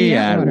 Lee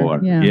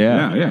Atwater,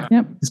 yeah.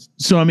 Yep.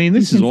 So I mean,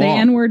 this is all. You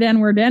can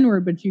say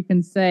N-word, but you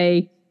can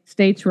say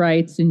states'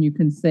 rights, and you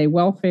can say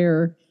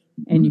welfare,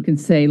 and you can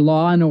say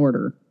law and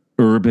order.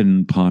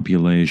 Urban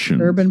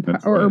population. Urban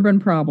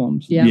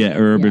problems. Yeah. Yeah,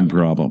 urban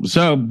problems.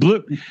 So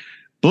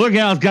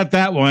Bluegal's got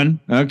that one.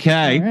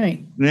 Okay. All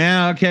right.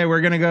 Now, we're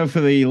going to go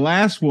for the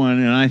last one,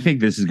 and I think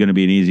this is going to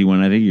be an easy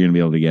one. I think you're going to be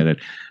able to get it.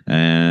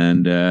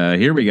 And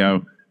here we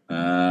go.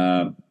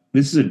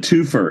 This is a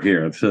twofer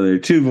here. So there are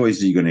 2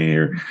 voices you're going to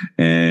hear,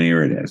 and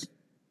here it is.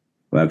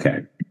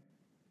 Okay.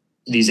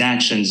 These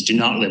actions do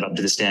not live up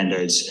to the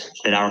standards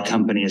that our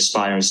company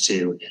aspires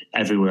to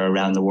everywhere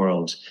around the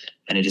world.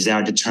 And it is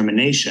our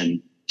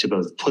determination to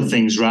both put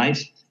things right,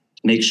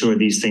 make sure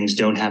these things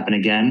don't happen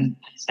again,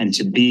 and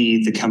to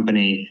be the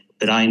company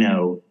that I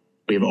know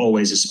we have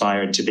always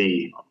aspired to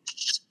be.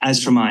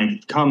 As for my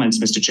comments,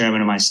 Mr.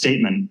 Chairman, and my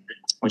statement,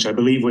 which I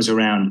believe was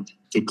around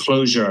the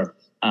closure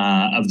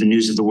of the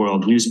News of the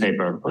World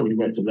newspaper. Before we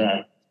get to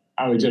that,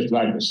 I would just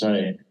like to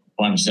say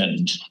one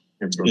sentence.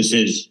 This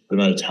is the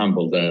most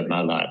humble day of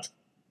my life.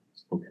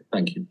 Okay,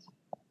 thank you.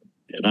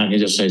 If I can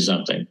just say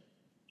something.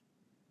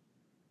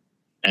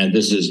 And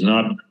this is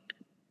not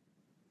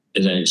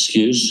as an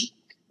excuse.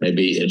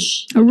 Maybe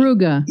it's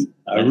Aruga,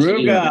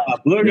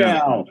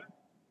 Bluegal.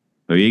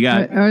 Who you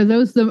got? Are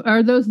those the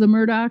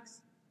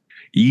Murdochs?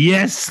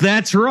 Yes,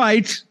 that's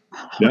right.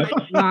 Yep.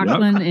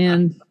 Lachlan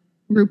and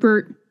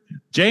Rupert.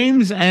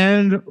 James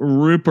and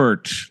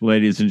Rupert,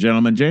 ladies and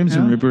gentlemen. James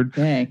and Rupert.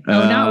 Okay.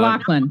 Not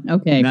Lachlan.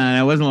 Okay.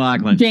 No, it wasn't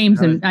Lachlan. James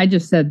and I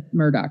just said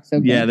Murdochs.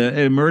 Okay. Yeah, the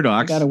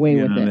Murdochs. Got away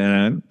with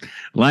it.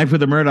 Life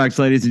with the Murdochs,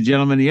 ladies and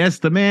gentlemen. Yes,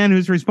 the man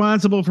who's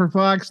responsible for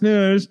Fox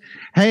News.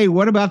 Hey,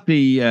 what about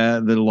the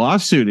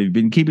lawsuit? Have you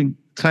been keeping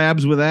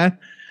tabs with that?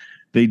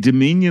 The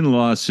Dominion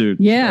lawsuit.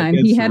 Yeah, and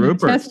he had to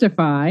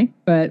testify,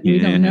 but we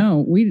don't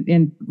know.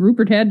 And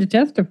Rupert had to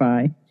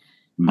testify.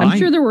 I'm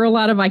sure there were a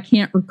lot of I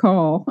can't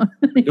recall. I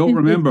don't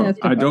remember.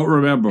 I don't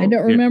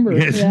remember.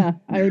 Yes. Yeah,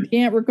 I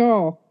can't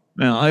recall.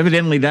 Well,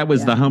 evidently that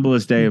was the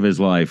humblest day of his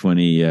life when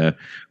he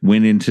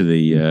went into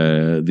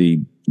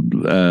the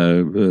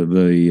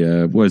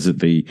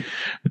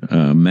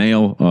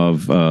mail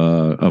of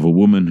a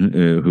woman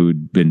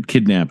who'd been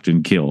kidnapped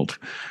and killed,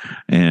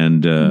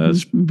 and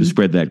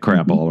spread that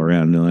crap all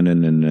around.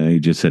 And he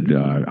just said,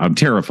 "I'm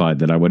terrified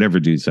that I would ever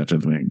do such a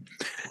thing."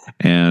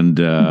 And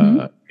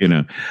I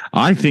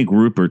think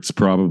Rupert's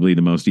probably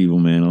the most evil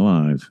man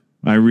alive.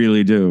 I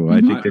really do. I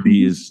think that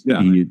he is.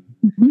 Yeah.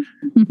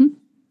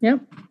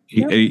 Yep.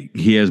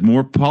 He has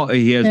more.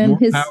 He has more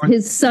power.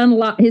 His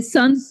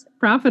sons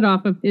profit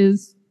off of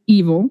his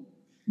evil,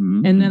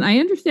 and then I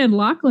understand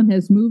Lachlan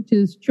has moved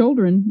his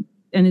children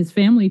and his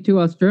family to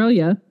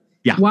Australia,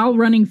 while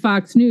running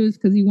Fox News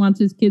because he wants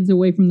his kids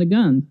away from the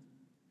guns.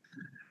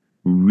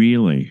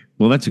 Really?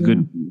 Well, that's a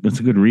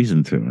good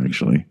reason to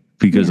actually.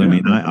 Because I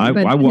mean,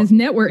 his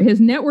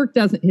network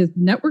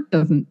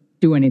doesn't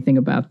do anything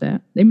about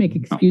that. They make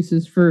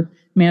excuses for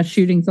mass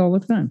shootings all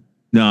the time.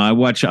 No, I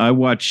watch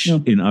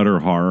in utter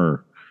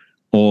horror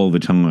all the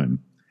time,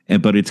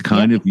 but it's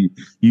kind of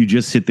you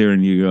just sit there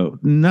and you go,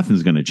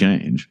 nothing's going to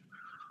change.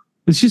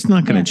 It's just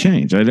not going to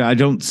change. I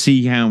don't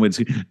see how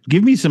it's.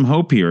 Give me some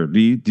hope here. Do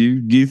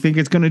you think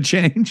it's going to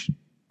change?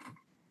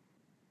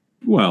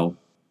 Well,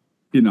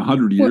 in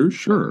 100 years,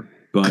 sure,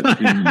 but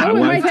in my it might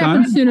lifetime,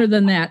 happen sooner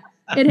than that.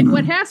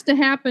 What has to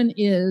happen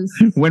is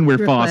when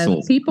we're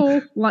fossils. People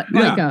like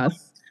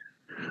us,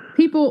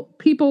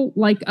 people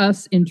like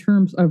us in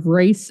terms of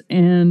race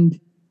and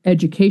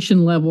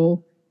education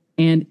level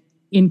and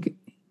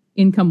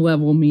income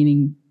level,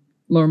 meaning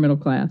lower middle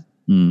class,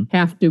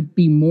 have to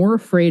be more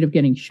afraid of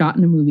getting shot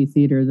in a movie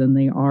theater than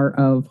they are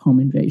of home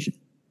invasion.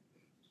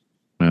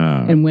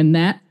 And when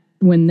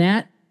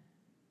that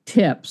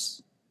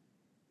tips,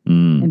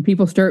 and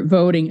people start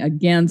voting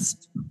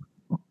against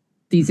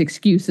these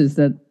excuses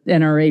that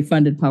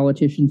NRA-funded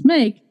politicians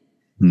make,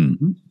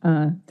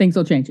 things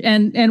will change.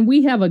 And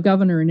we have a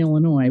governor in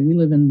Illinois. We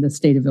live in the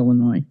state of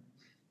Illinois.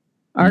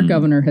 Our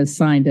governor has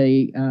signed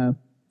a,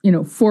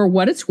 for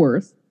what it's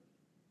worth,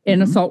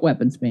 an assault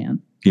weapons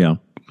ban. Yeah.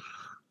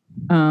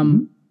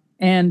 And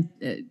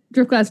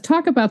Driftglass,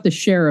 talk about the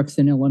sheriffs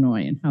in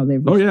Illinois and how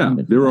they've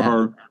responded to there that.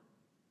 are,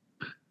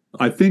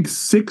 I think,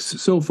 6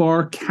 so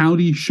far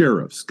county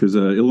sheriffs, because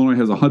Illinois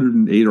has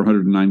 108 or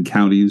 109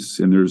 counties,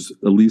 and there's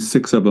at least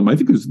 6 of them. I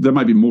think there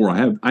might be more.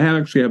 I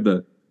actually have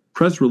the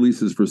press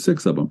releases for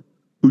 6 of them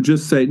who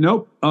just say,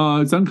 nope,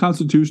 it's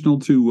unconstitutional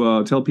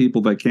to tell people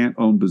that can't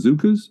own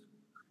bazookas,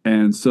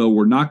 and so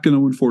we're not going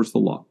to enforce the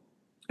law,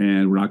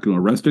 and we're not going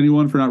to arrest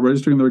anyone for not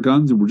registering their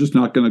guns, and we're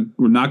not going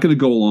to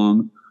go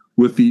along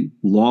with the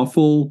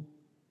lawful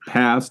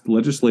passed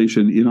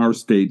legislation in our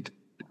state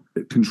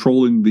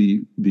controlling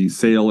the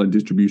sale and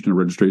distribution and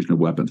registration of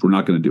weapons. We're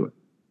not going to do it.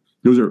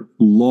 Those are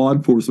law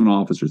enforcement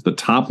officers, the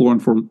top law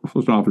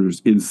enforcement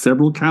officers in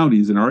several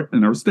counties in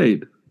our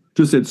state,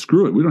 just said,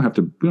 "Screw it. We don't have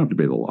to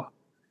obey the law."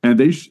 And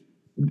they,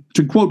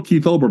 to quote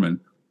Keith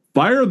Olbermann,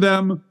 "Fire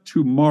them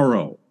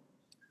tomorrow."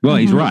 Well,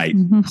 he's right.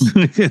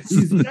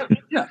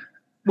 Yeah.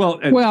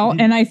 Well,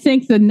 and I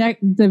think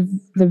the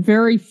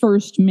very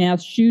first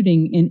mass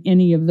shooting in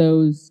any of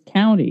those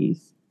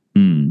counties,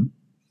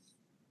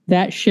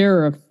 that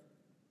sheriff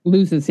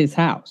loses his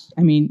house.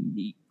 I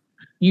mean,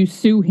 you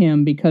sue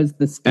him because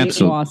the state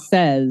law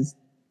says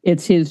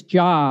it's his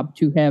job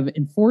to have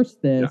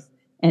enforced this,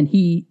 and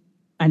he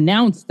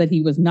announced that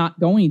he was not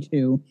going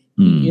to.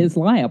 He is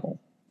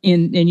liable,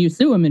 and you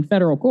sue him in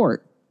federal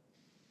court.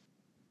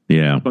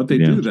 Yeah, but they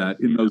do that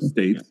in those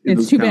states.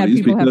 It's too bad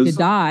people have to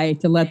die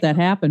to let that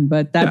happen,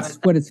 but that's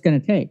what it's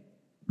going to take.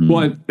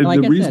 Well,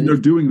 the reason they're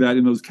doing that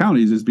in those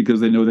counties is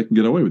because they know they can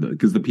get away with it,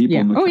 because the people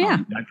in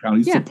that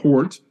county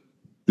support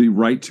the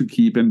right to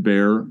keep and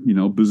bear,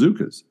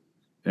 bazookas.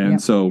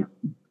 And so,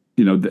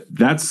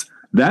 that's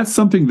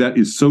something that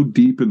is so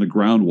deep in the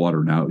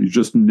groundwater now. You're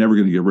just never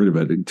going to get rid of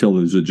it until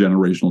there's a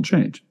generational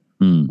change.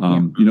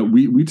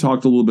 We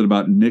talked a little bit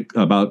about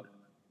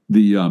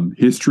the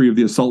history of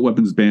the assault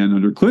weapons ban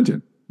under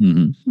Clinton.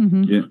 And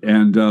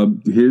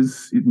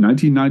his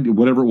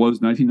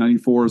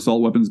 1994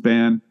 assault weapons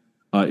ban,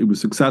 it was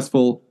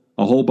successful.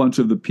 A whole bunch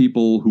of the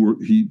people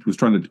he was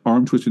trying to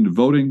arm twist into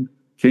voting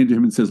came to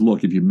him and says,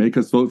 "Look, if you make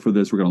us vote for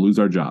this, we're going to lose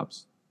our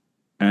jobs."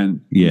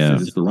 And he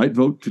said, it's the right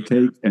vote to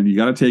take, and you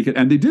got to take it.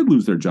 And they did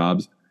lose their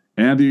jobs.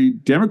 And the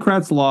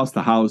Democrats lost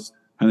the House,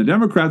 and the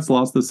Democrats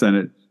lost the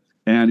Senate.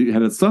 And it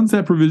had a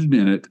sunset provision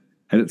in it.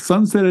 And it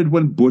sunsetted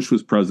when Bush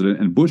was president.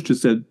 And Bush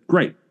just said,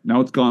 "Great,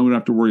 Now it's gone. We don't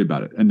have to worry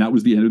about it. And that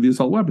was the end of the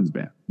assault weapons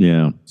ban.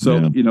 Yeah.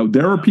 So,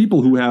 there are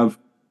people who have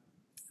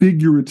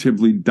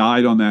figuratively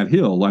died on that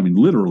hill. I mean,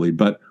 literally,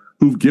 but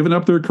who've given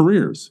up their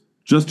careers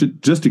just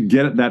to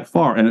get it that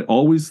far. And it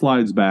always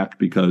slides back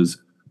because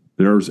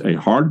there's a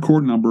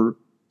hardcore number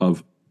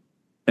of,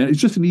 and it's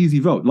just an easy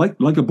vote.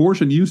 Like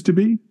abortion used to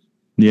be.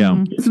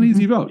 Yeah. It's an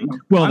easy vote.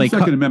 Well,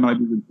 Second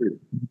Amendment.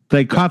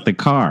 They caught the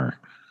car.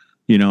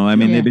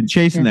 They've been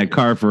chasing that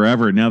car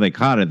forever. Now they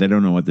caught it. They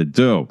don't know what to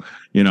do.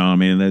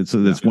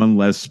 That's one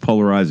less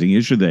polarizing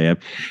issue they have.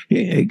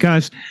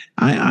 Guys,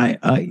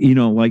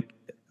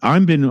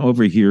 I've been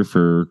over here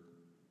for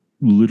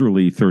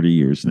literally 30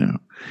 years now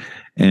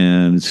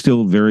and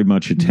still very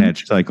much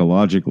attached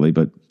psychologically.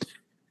 But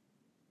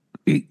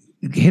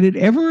had it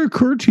ever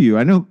occurred to you?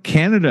 I know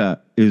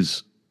Canada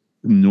is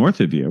north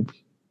of you.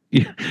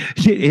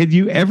 Have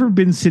you ever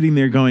been sitting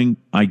there going,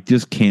 I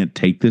just can't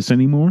take this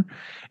anymore,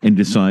 and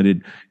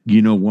decided,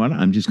 you know what,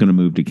 I'm just going to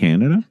move to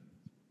Canada?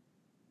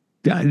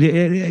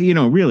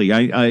 Really,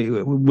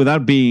 I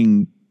without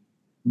being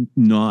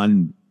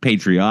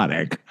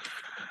non-patriotic,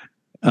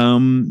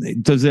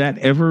 does that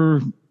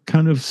ever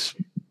kind of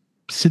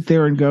sit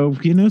there and go,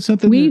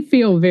 something? We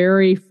feel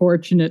very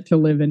fortunate to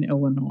live in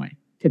Illinois,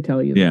 to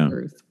tell you the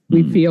truth.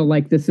 We feel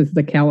like this is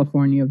the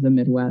California of the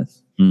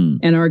Midwest.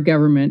 And our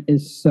government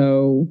is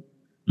so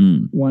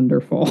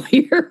wonderful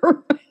here.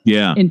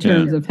 In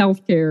terms of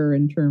healthcare,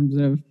 in terms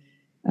of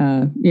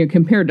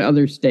compared to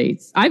other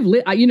states. I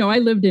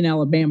lived in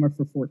Alabama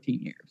for 14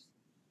 years.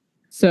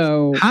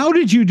 So how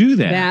did you do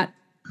that?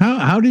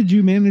 How did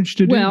you manage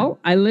to do that? Well,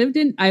 I lived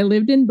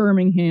in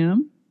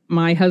Birmingham.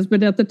 My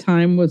husband at the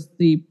time was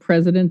the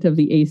president of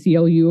the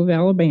ACLU of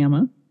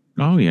Alabama.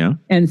 Oh yeah.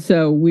 And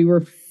so we were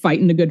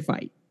fighting the good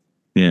fight.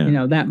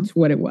 Yeah. That's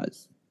what it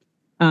was.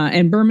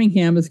 And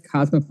Birmingham is a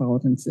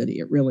cosmopolitan city.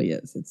 It really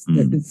is. It's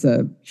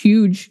a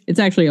huge, it's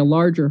actually a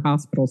larger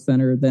hospital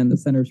center than the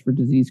Centers for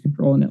Disease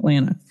Control in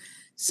Atlanta.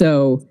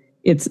 So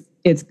it's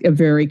a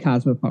very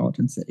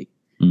cosmopolitan city.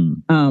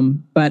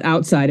 But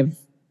outside of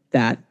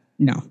that,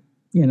 no,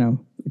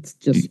 it's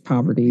just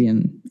poverty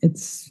and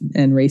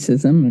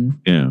racism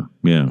and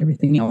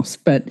everything else,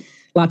 but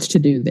lots to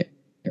do there.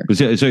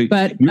 So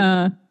but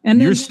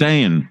you're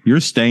staying.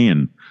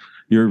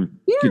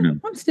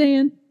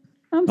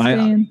 I'm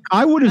staying.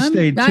 I would have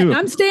stayed too.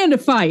 I'm staying to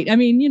fight. I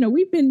mean,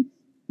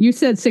 you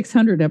said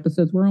 600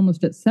 episodes. We're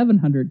almost at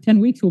 700. 10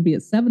 weeks we'll be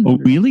at 700. Oh,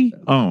 really?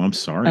 Episodes. Oh, I'm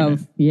sorry.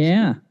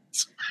 Yeah.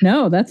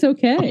 No, that's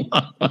okay.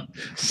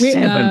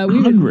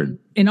 700.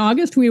 In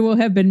August, we will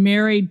have been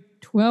married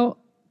 12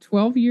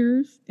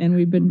 years, and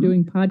we've been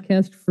doing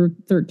podcasts for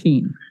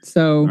 13.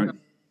 So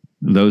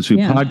those who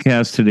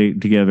podcast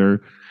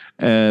together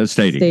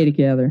stay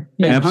together.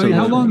 Yeah, absolutely.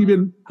 How long you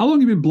been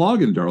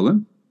blogging,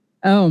 darling?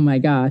 Oh my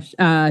gosh.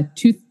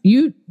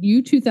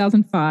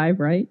 2005,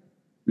 right?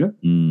 Yeah.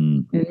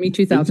 And me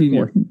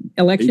 2004.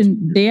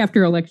 Day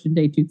after election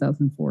day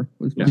 2004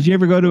 was. Did you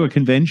ever go to a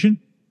convention?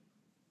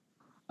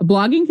 A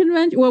blogging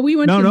convention? Well, we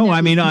went to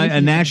I mean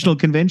a national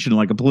convention,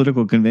 like a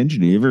political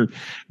convention. You ever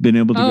been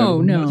able to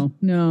go to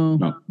No,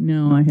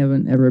 I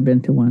haven't ever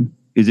been to one.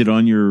 Is it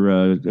on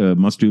your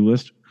must-do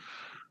list?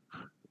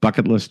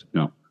 Bucket list?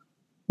 No.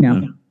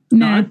 No.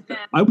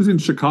 I was in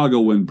Chicago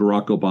when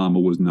Barack Obama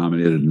was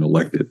nominated and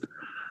elected,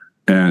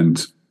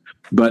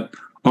 but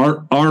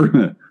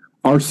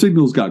our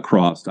signals got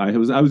crossed. I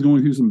was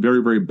going through some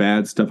very, very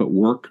bad stuff at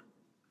work.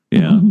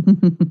 Yeah,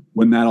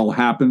 when that all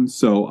happened,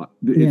 so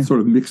it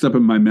sort of mixed up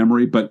in my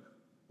memory. But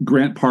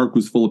Grant Park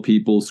was full of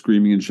people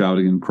screaming and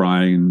shouting and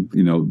crying,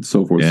 and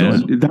so forth. Yeah.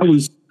 So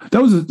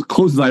that was as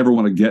close as I ever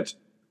want to get.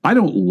 I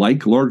don't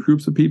like large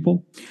groups of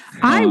people.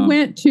 I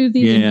went to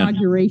the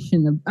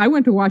inauguration I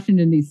went to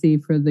Washington, D.C.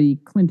 for the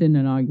Clinton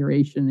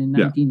inauguration in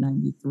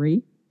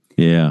 1993.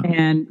 Yeah.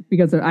 And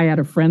because I had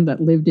a friend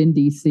that lived in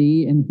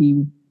D.C. and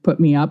he put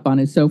me up on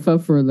his sofa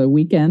for the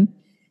weekend.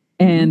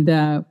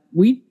 And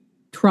we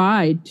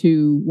tried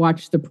to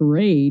watch the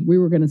parade. We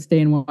were going to stay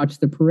and watch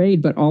the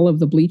parade, but all of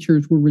the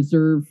bleachers were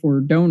reserved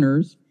for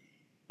donors.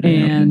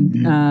 And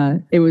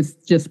it was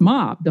just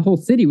mob. The whole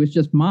city was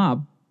just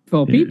mob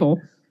full of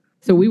people.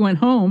 So we went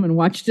home and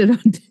watched it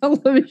on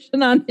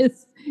television on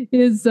his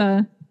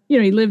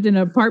he lived in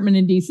an apartment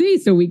in DC,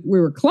 so we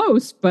were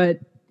close,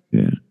 but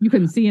you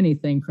couldn't see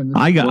anything from the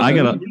I got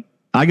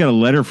a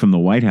letter from the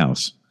White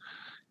House,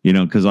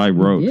 because I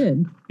wrote,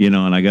 and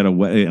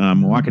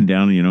I'm walking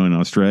down, in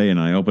Australia, and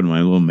I open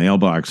my little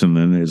mailbox, and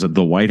then it's at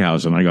the White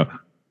House, and I go,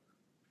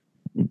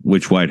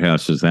 which White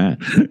House is that?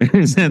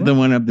 Is that the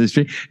one up the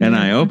street? And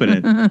I open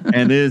it,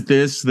 and there's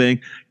this thing,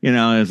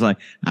 it's like,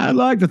 I'd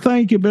like to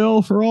thank you,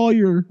 Bill, for all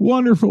your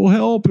wonderful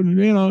help, and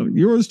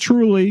yours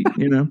truly,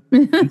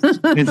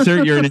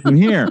 insert your name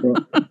here.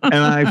 And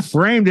I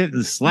framed it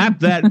and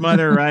slapped that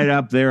mother right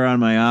up there on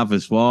my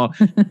office wall,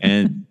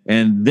 and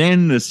And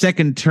then the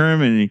second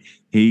term, and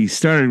he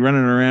started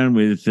running around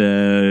with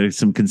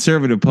some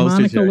conservative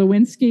posters. Monica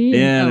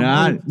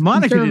Lewinsky.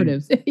 Monica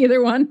conservatives.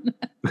 Either one.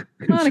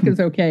 Monica's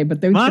okay,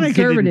 but those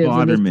conservatives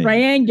and this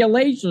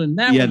triangulation.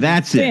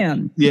 That's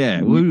sin. It. Yeah,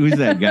 who's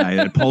that guy?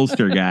 That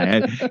pollster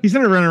guy. He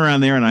started running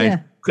around there,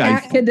 and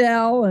Pat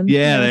Cadell. And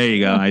there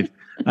you go.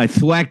 I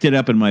thwacked it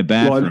up in my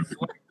bathroom.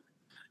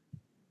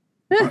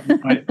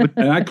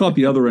 I caught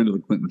the other end of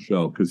the Clinton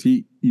show because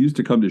he used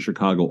to come to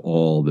Chicago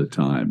all the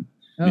time.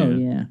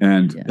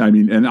 And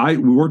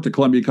we worked at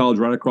Columbia College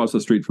right across the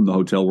street from the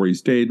hotel where he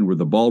stayed, and we're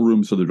the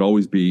ballroom, so there'd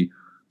always be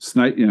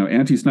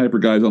anti-sniper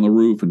guys on the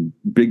roof and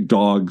big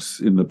dogs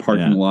in the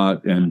parking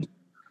lot. And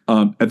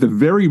at the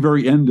very,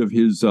 very end of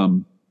his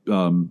term,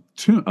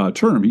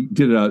 he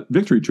did a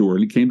victory tour,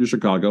 and he came to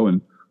Chicago,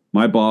 and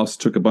my boss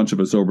took a bunch of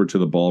us over to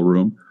the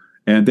ballroom,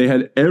 and they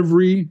had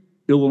every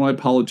Illinois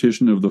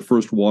politician of the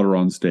first water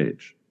on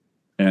stage.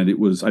 And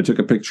I took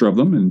a picture of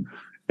them,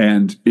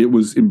 and it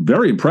was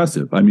very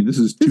impressive. I mean, this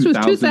was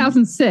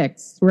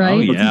 2006, right? Oh,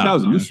 yeah.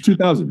 2000. This is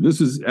 2000. This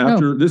is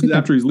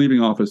after he's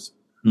leaving office.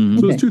 Mm-hmm.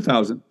 So it's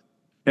 2000.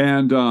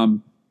 And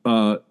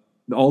all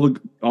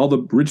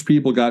the rich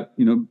people got,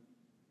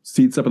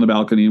 seats up in the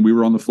balcony, and we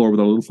were on the floor with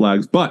our little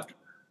flags. But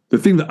the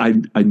thing that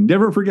I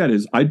never forget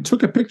is I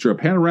took a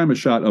panorama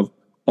shot of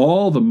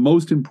all the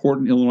most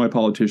important Illinois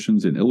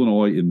politicians in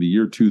Illinois in the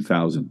year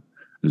 2000.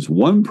 There's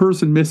one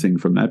person missing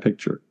from that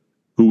picture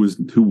who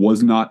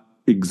was not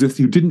exist,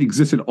 who didn't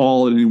exist at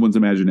all in anyone's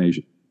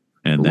imagination.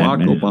 And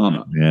Barack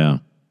Obama. Yeah.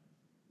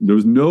 There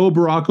was no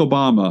Barack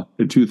Obama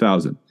in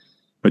 2000.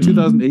 By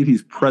 2008,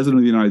 he's president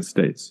of the United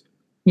States.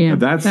 Yeah,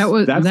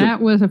 that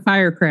was a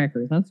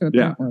firecracker. That's what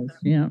that was.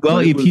 Yeah. Well,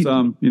 if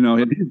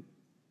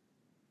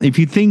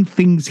you think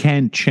things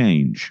can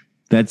change,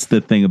 that's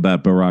the thing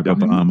about Barack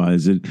Obama.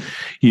 Is it,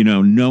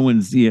 no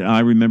one's.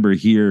 I remember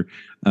here,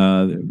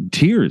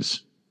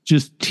 tears,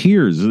 just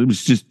tears. It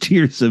was just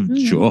tears of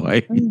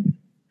joy.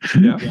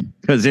 Yeah,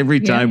 because every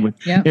time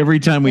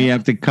we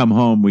have to come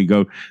home, we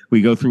go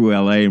through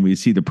LA and we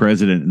see the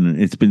president,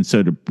 and it's been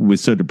so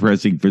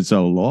depressing for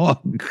so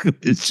long.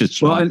 It's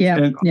just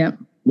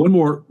One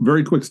more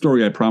very quick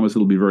story. I promise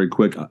it'll be very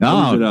quick.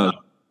 I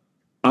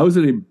was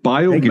at a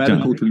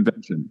biomedical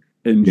convention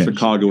in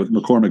Chicago at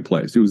McCormick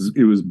Place. It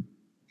was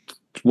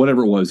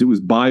whatever it was. It was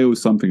bio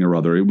something or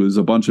other. It was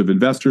a bunch of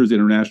investors,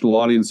 international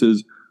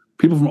audiences,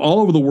 people from all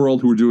over the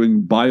world who were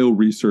doing bio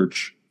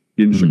research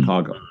in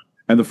Chicago.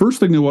 And the first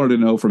thing they wanted to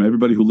know from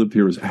everybody who lived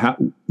here is how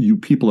you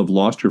people have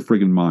lost your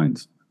friggin'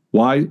 minds.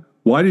 Why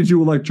did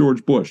you elect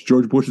George Bush?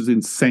 George Bush is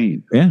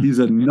insane. Yeah. He's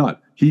a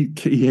nut. He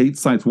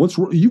hates science. What's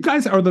wrong? You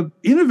guys are the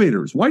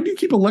innovators. Why do you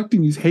keep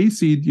electing these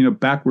hayseed,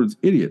 backwards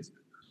idiots?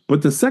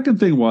 But the second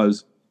thing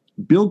was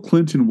Bill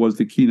Clinton was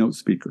the keynote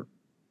speaker.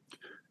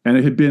 And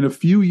it had been a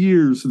few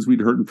years since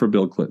we'd heard from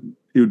Bill Clinton.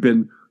 It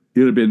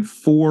had been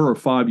 4 or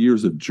 5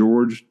 years of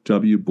George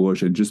W.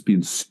 Bush and just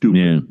being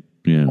stupid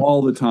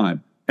all the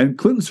time. And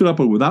Clinton stood up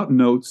without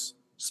notes,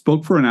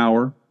 spoke for an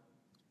hour,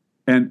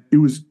 and it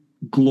was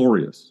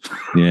glorious.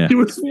 Yeah. It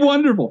was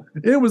wonderful.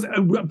 It was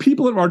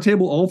people at our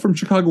table, all from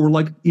Chicago, were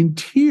like in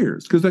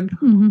tears because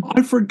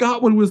I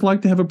forgot what it was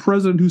like to have a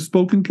president who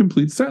spoke in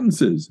complete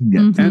sentences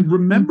and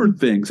remembered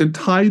things and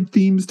tied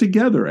themes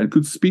together and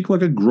could speak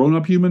like a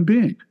grown-up human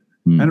being.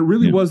 And it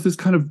really was this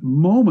kind of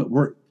moment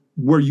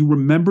where you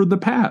remembered the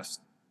past.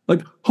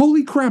 Like,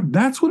 holy crap,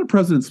 that's what a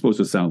president's supposed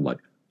to sound like.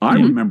 I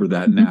remember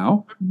that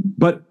now.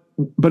 But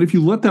if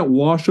you let that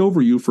wash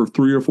over you for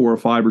 3 or 4 or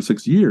 5 or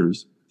 6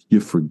 years, you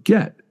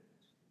forget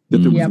that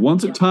there was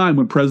once a time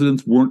when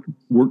presidents weren't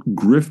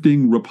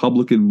grifting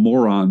Republican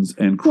morons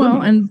and criminals.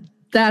 Well, and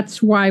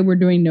that's why we're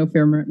doing No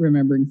Fair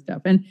Remembering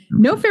Stuff. And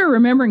No Fair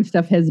Remembering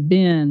Stuff has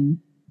been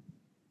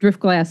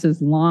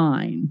Driftglass's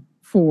line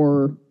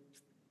for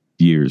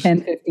years,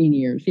 10, 15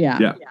 years.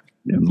 Yeah.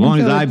 As long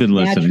as I've been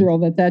listening.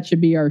 Natural that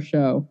should be our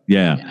show.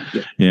 Yeah.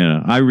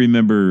 I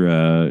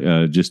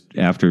remember just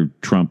after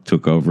Trump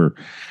took over,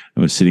 I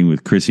was sitting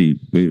with Chrissy,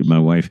 my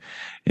wife,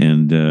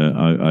 and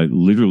I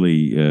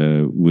literally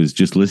was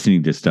just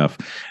listening to stuff.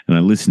 And I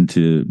listened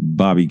to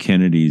Bobby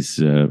Kennedy's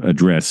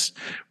address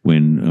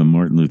when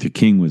Martin Luther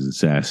King was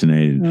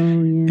assassinated,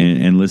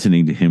 and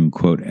listening to him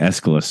quote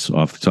Aeschylus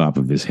off the top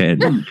of his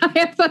head.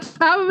 Off the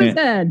top of his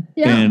head.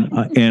 Yeah.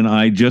 And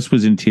I just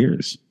was in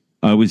tears.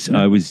 I was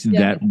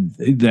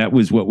that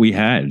was what we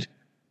had.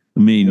 I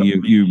mean,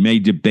 you may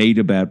debate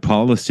about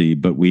policy,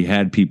 but we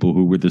had people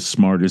who were the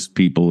smartest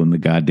people in the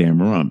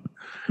goddamn room,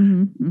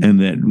 and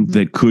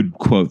that could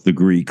quote the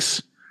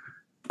Greeks,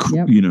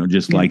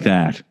 just like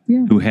that,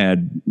 who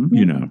had,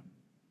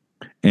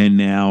 and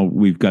now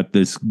we've got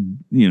this,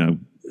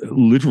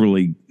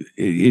 literally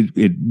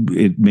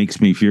it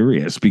makes me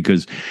furious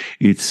because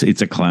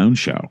it's a clown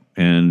show,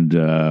 and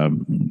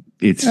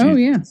it's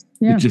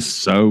just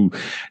so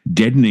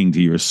deadening to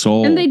your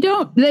soul. And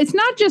it's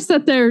not just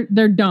that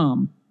they're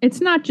dumb. It's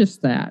not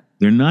just that.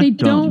 They're not dumb.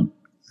 Don't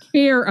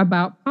care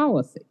about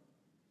policy.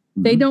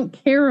 They don't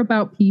care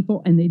about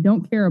people, and they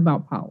don't care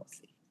about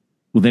policy.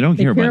 Well, they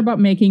care about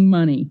making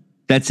money.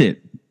 That's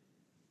it.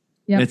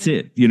 That's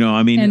it. You know,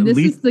 I mean, and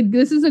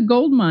this is a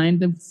gold mine.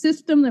 The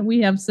system that we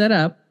have set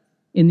up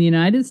in the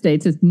United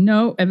States is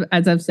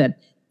as I've said,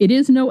 it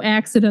is no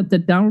accident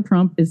that Donald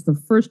Trump is the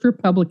first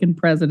Republican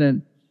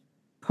president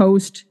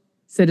post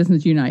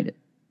Citizens United.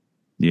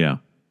 Yeah.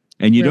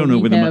 And you don't know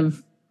where we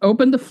have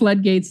opened the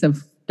floodgates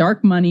of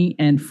dark money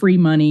and free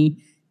money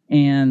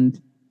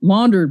and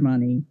laundered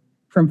money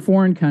from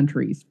foreign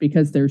countries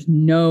because there's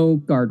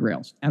no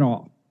guardrails at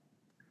all.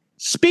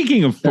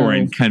 Speaking of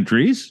foreign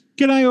countries,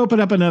 can I open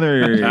up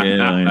another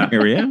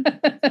area?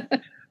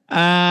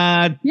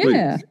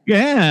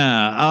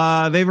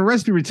 They've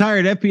arrested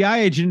retired FBI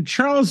agent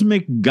Charles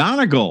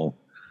McGonigal,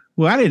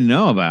 who I didn't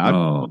know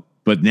about,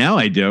 but now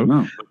I do.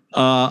 No.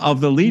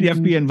 Of the lead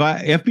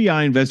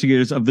FBI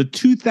investigators of the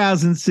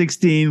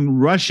 2016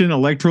 Russian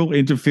electoral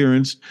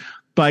interference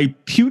by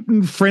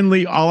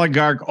Putin-friendly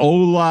oligarch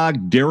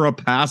Oleg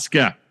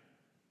Deripaska.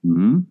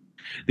 Mm-hmm.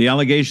 The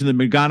allegation that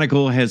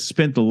McGonigal has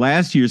spent the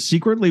last year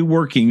secretly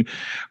working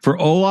for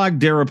Oleg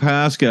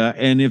Deripaska,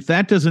 and if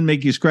that doesn't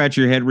make you scratch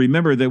your head,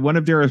 remember that one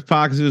of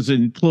Deripaska's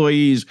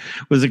employees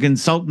was a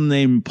consultant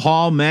named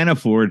Paul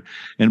Manafort,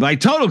 and by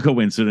total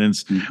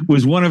coincidence,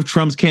 was one of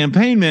Trump's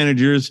campaign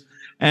managers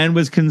and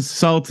was a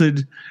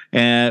consultant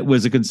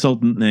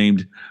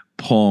named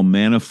Paul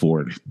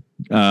Manafort.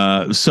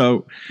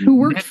 Who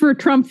worked for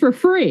Trump for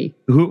free?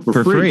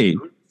 For free?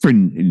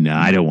 No,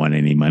 I don't want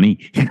any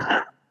money.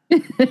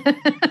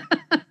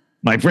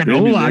 My friend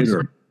Olog's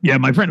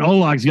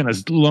going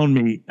to loan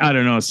me, I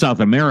don't know, South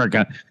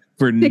America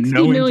for $60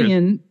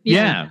 million.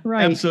 Yeah,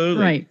 right,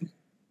 absolutely.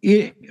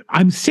 Right.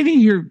 I'm sitting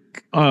here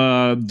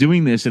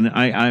doing this, and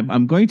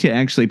I'm going to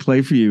actually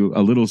play for you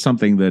a little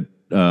something that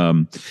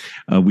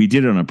we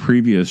did on a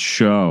previous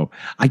show.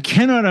 I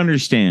cannot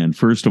understand,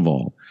 first of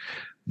all,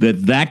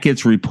 that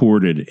gets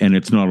reported and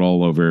it's not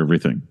all over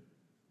everything.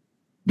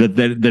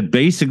 That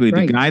basically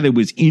the guy that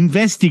was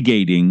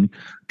investigating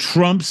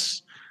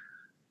Trump's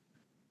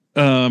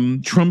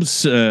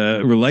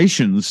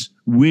relations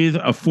with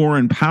a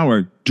foreign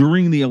power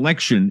during the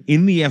election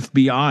in the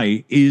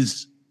FBI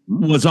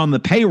was on the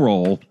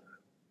payroll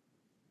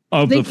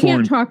of the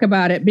foreign. They can't talk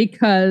about it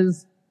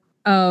because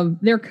of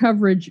their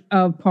coverage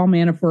of Paul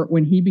Manafort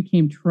when he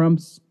became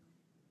Trump's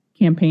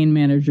campaign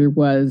manager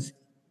was,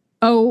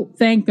 oh,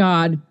 thank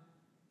God,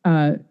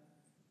 Paul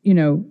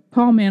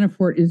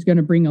Manafort is going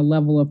to bring a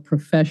level of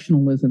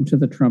professionalism to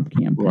the Trump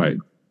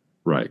campaign.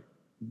 Right.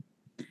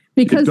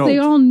 Because they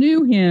all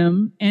knew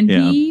him, and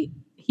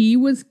he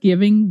was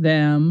giving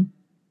them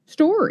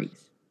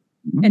stories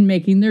and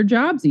making their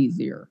jobs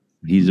easier.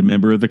 He's a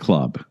member of the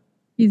club.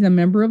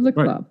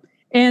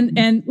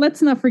 And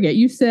let's not forget,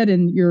 you said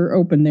in your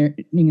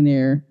opening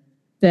there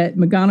that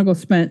McGonigal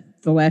spent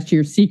the last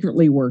year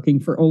secretly working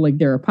for Oleg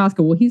Deripaska.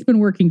 Well, he's been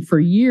working for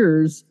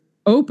years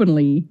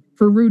openly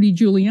for Rudy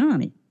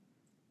Giuliani.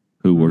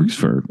 Who works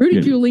for...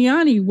 Rudy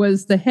Giuliani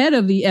was the head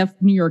of the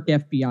New York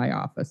FBI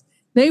office.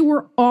 They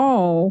were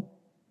all,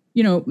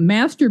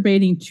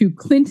 masturbating to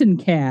Clinton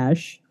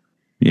cash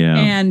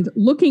and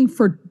looking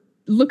for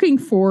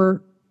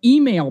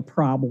email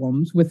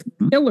problems with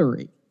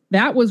Hillary.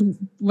 That was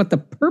what the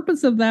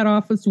purpose of that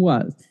office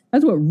was.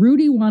 That's what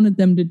Rudy wanted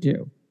them to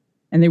do.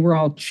 And they were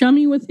all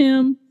chummy with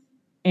him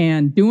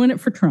and doing it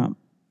for Trump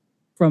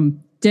from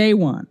day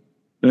one.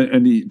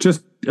 And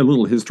just a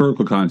little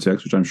historical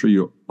context, which I'm sure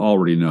you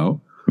already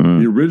know.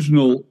 The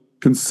original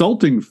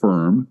consulting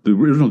firm, the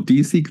original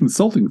DC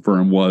consulting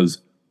firm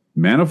was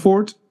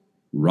Manafort,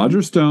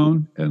 Roger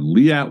Stone, and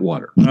Lee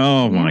Atwater.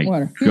 Oh,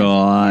 my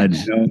God.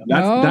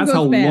 That's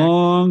how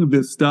long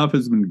this stuff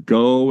has been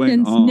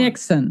going on.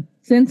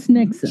 Since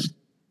Nixon.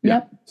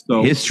 Yep.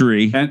 So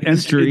history. And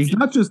it's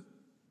not just...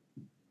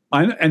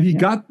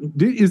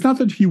 it's not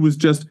that he was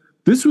just...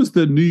 This was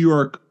the New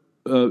York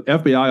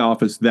FBI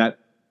office that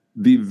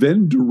the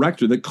then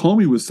director that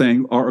Comey was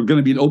saying are going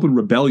to be an open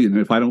rebellion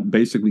if I don't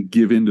basically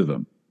give in to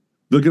them.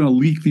 They're going to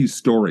leak these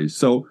stories.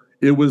 So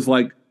it was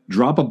like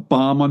drop a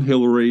bomb on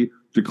Hillary,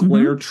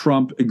 declare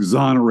Trump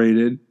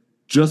exonerated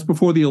just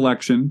before the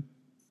election,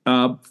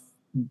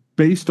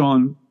 based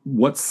on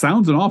what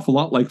sounds an awful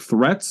lot like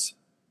threats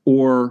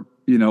or,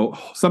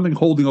 something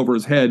holding over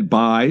his head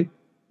by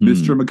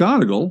Mr.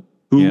 McGonigal,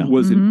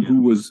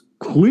 who was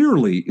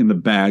clearly in the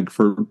bag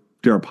for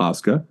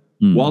Deripaska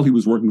while he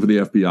was working for the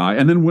FBI,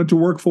 and then went to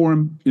work for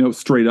him,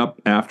 straight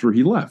up after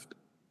he left.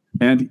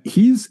 And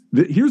here's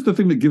the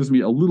thing that gives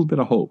me a little bit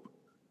of hope.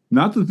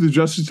 Not that the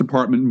Justice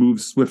Department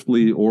moves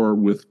swiftly or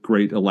with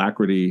great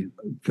alacrity,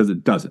 because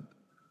it doesn't.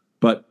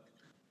 But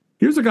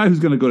here's a guy who's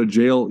going to go to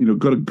jail,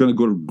 going to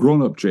go to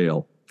grown-up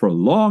jail for a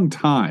long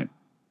time,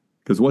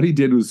 because what he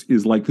did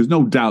is like, there's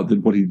no doubt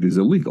that what he did is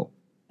illegal.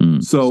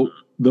 So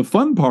the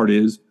fun part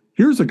is,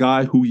 here's a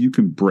guy who you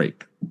can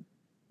break.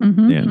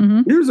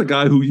 Here's a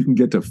guy who you can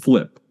get to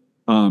flip,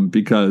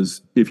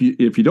 because if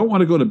you don't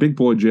want to go to big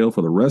boy jail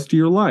for the rest of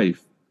your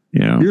life,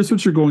 here's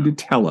what you're going to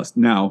tell us.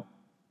 Now,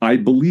 I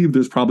believe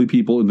there's probably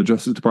people in the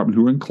Justice Department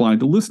who are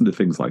inclined to listen to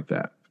things like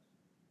that,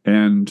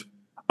 and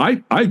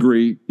I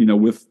agree,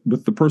 with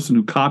the person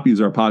who copies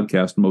our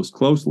podcast most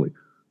closely.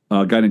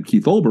 a guy named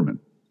Keith Olbermann,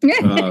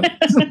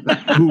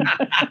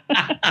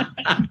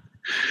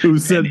 who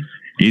said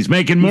he's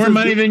making more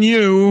money than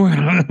you.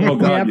 Oh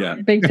God, yeah,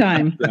 big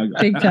time,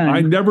 big time.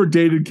 I never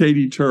dated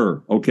Katie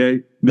Tur.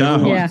 Okay, no,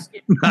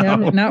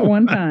 not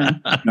one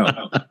time.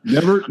 No,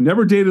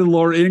 never dated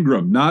Laura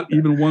Ingraham. Not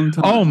even one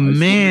time. Oh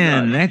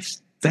man,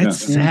 that's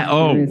sad.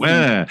 Oh,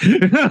 it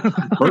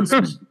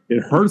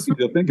hurts me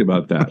to think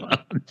about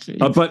that.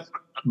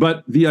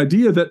 But the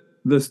idea that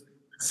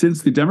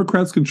since the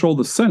Democrats control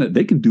the Senate,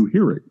 they can do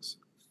hearings.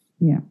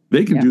 Yeah,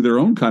 they can do their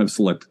own kind of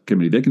select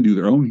committee. They can do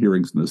their own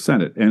hearings in the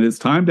Senate, and it's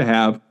time to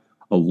have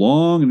a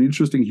long and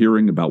interesting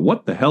hearing about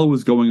what the hell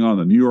was going on in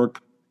the New York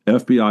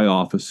FBI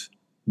office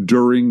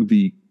during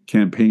the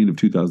campaign of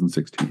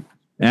 2016.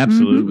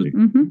 Absolutely,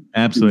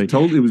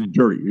 absolutely. It was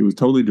dirty. It was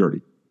totally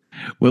dirty.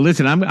 Well,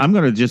 listen, I'm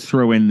going to just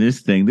throw in this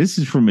thing. This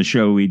is from a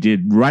show we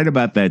did right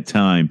about that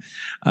time.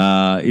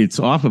 It's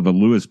off of a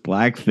Lewis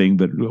Black thing,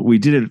 but we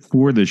did it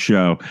for the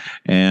show.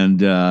 And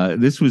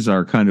this was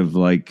our kind of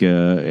like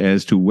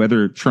as to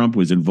whether Trump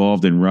was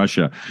involved in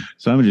Russia.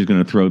 So I'm just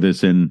going to throw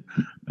this in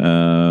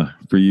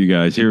for you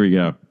guys. Here we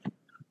go.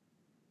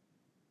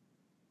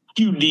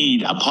 You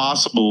need a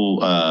possible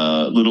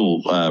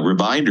little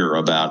reminder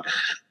about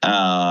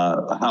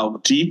how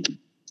deep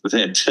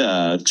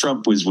that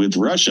Trump was with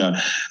Russia.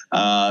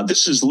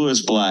 This is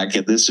Lewis Black,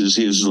 and this is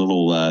his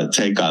little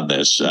take on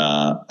this.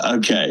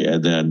 Okay,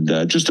 and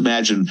then just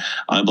imagine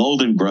I'm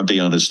old and grumpy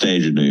on a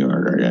stage in New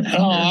York.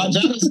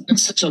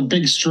 That's such a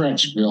big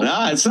stretch, Bill.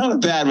 No, it's not a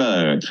bad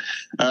one.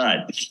 All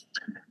right.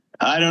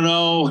 I don't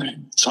know.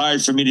 It's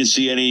hard for me to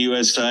see any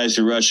U.S. ties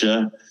to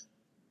Russia,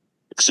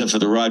 except for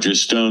the Roger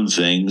Stone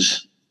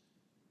things,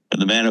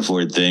 and the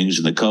Manafort things,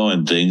 and the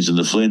Cohen things, and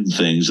the Flynn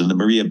things, and the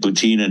Maria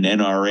Butina and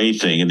NRA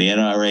thing, and the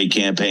NRA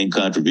campaign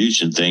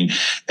contribution thing,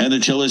 and the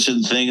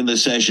Tillerson thing, and the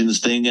Sessions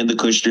thing, and the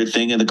Kushner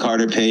thing, and the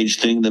Carter Page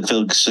thing, the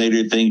Phil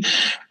Sater thing,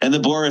 and the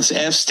Boris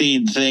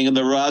Epstein thing, and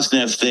the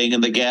Rosneft thing,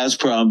 and the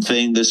Gazprom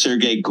thing, the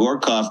Sergei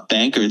Gorkov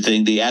banker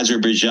thing, the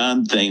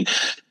Azerbaijan thing,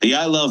 the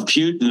I Love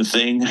Putin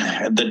thing,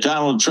 the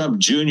Donald Trump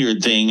Jr.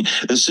 thing,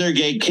 the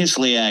Sergei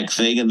Kislyak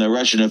thing, and the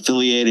Russian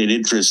affiliated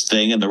interest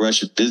thing, and the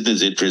Russian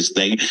business interest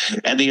thing,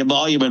 and the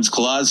emoluments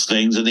clause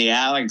things, and the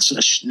Alex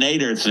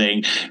Schneider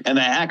thing, and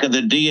the hack of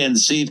the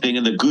DNC thing,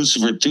 and the Goose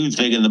for Two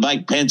thing, and the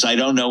Mike Pence I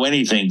don't know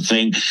anything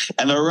thing,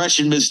 and the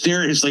Russian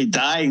mysteriously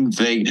dying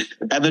thing,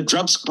 and the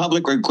Trump's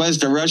public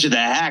request to Russia to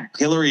hack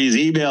Hillary's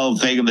email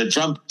thing, and the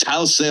Trump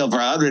house sale for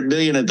 $100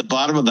 million at the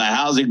bottom of the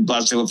housing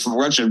bust with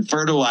Russian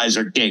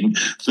fertilizer king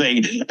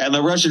thing, and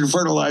the Russian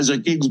fertilizer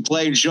king's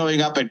plane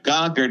showing up at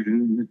Concord,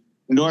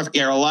 North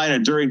Carolina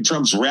during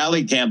Trump's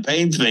rally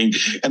campaign thing,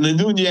 and the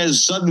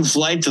Nunez sudden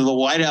flight to the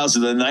White House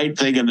in the night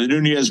thing, and the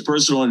Nunez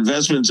personal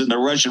investments in the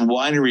Russian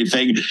winery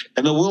thing,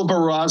 and the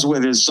Wilbur Ross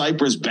with his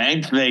Cyprus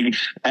bank thing,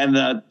 and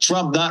the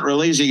Trump not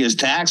releasing his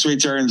tax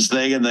returns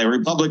thing, and the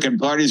Republican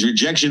Party's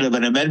rejection of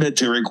an amendment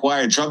to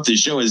require Trump to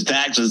show his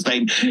taxes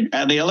thing,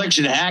 and the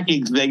election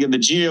hacking thing, and the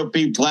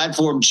GOP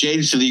platform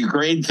change to the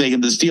Ukraine thing,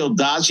 and the Steele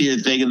dossier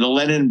thing, and the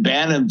Lenin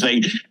Bannon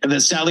thing, and the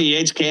Sally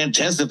Yates can't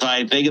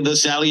testify thing, and the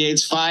Sally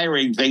Yates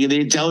firing thing, and the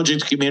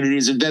intelligence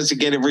community's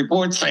investigative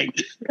report thing,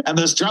 and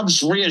the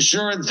Trump's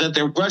reassurance that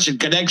the Russian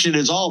connection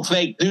is all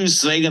fake news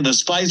thing, and the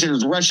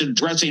Spicer's Russian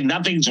dressing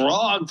nothing's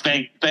wrong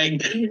thing,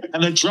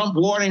 and the Trump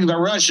warning the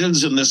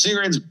Russians and the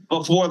Syrians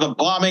before the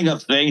bombing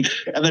of thing,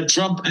 and the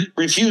Trump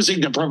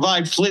refusing to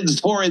provide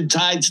Flynn's foreign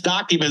ties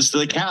documents to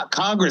the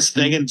Congress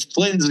thing, and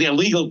Flynn's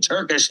illegal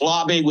Turkish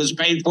lobbying was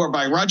paid for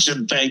by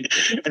Russian thing,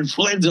 and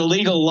Flynn's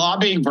illegal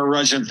lobbying for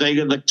Russian thing,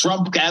 and the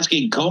Trump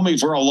asking Comey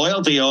for a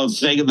loyalty oath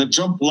thing, and the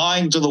Trump lying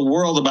to the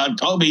world about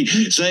Comey,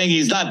 saying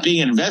he's not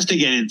being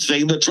investigated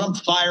thing, the Trump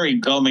firing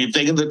Comey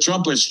thing, and the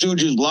Trump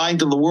stooges lying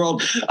to the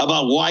world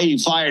about why he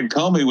fired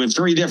Comey with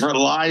 3 different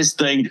lies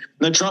thing,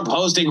 the Trump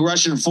hosting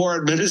Russian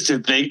foreign minister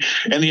thing,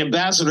 and the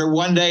ambassador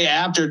one day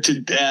after to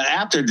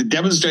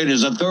demonstrate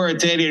his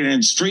authoritarian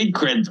and street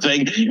cred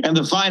thing, and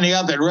the finding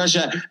out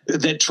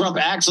that Trump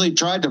actually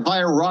tried to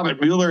fire Robert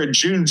Mueller in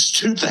June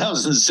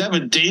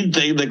 2017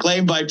 thing, the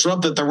claim by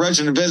Trump that the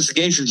Russian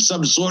investigation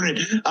some sort of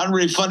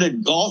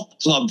unrefunded golf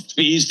club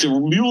fees to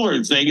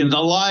Mueller thing, and the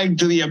lying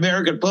to the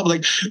American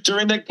public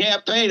during the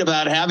campaign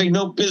about having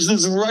no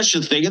business in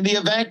Russia thing, and the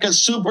Ivanka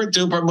super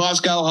duper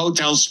Moscow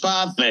hotel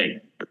spa thing.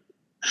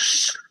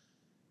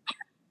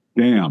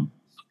 Damn.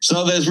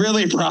 So there's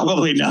really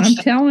probably nothing.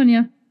 I'm telling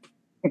you.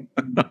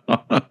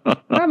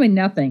 Probably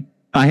nothing.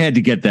 I had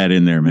to get that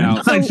in there,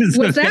 man. So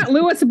was that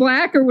Lewis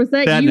Black or was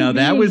that you? No,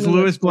 that was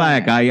Lewis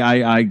Black.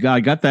 I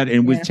got that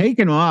and was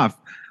taken off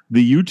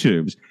the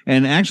YouTubes,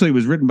 and actually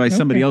was written by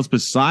somebody else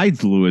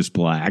besides Lewis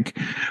Black,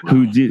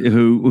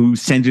 who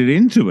sent it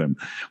into him,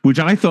 which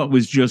I thought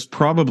was just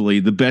probably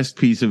the best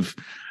piece of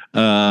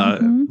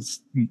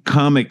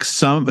comic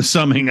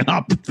summing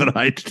up that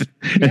I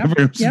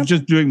ever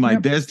just doing my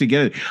best to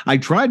get it. I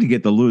tried to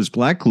get the Lewis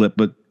Black clip,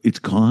 but it's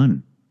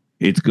gone.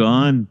 It's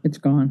gone. It's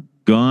gone.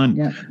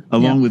 Gone,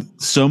 along with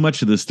so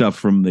much of the stuff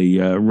from the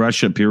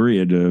Russia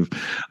period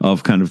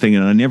of kind of thing.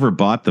 And I never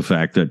bought the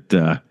fact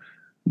that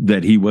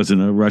that he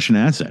wasn't a Russian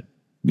asset.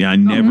 Yeah, I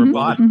never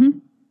bought it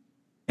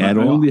at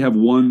all. I only have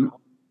one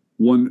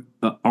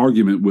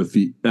argument with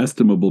the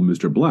estimable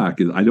Mr. Black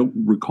is I don't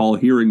recall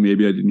hearing,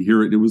 maybe I didn't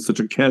hear it. It was such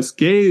a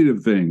cascade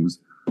of things.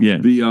 Yeah.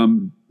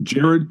 The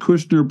Jared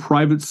Kushner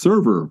private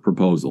server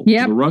proposal.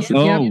 Yep. The Russians.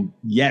 Oh,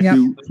 yes. Yep.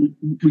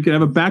 We could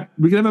have a back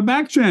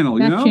channel,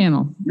 you know?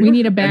 Channel. We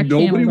need a back and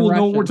channel. Nobody will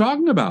know what Russia. we're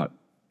talking about.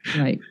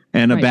 Right.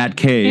 And a bat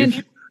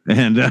cave.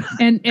 And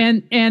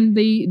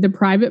the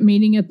private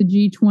meeting at the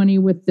G20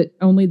 with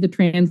only the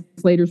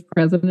translators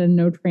present and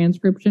no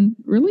transcription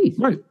released.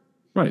 Right.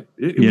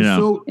 It was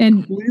so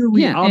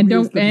clearly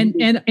obvious.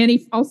 And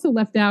he also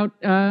left out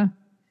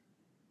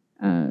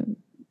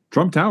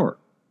Trump Tower.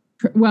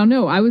 Well,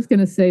 no, I was going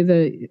to say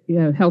the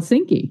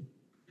Helsinki,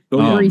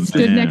 where he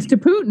stood next to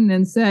Putin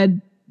and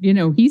said,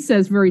 he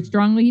says very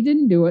strongly he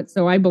didn't do it.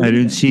 So I believe. I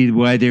don't see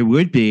why there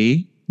would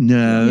be.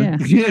 No.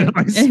 Yeah.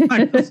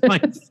 It's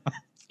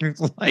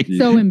like,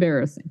 so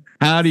embarrassing.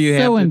 How do you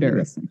have so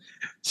embarrassing?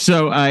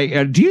 So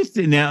I do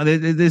you now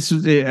this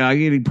is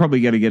I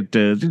probably got to get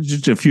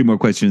just a few more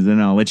questions,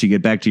 then I'll let you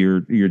get back to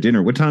your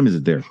dinner. What time is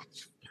it there?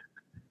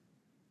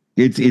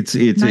 It's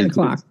 9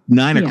 o'clock.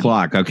 9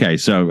 o'clock. Okay,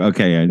 so I'm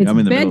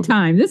in the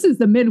bedtime. This is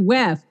the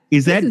Midwest.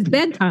 This is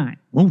bedtime?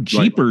 Oh,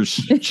 jeepers,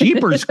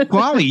 jeepers,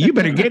 Quali! You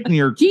better get in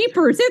your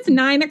jeepers. It's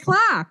 9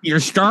 o'clock. Your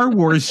Star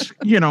Wars,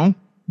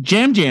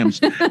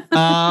 jams. Okay.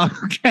 How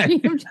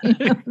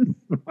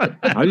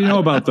do you know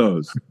about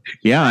those?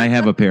 Yeah, I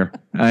have a pair.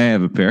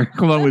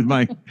 Along with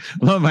my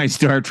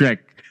Star Trek.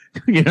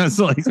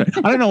 So like,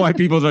 I don't know why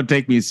people don't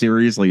take me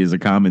seriously as a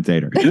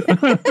commentator.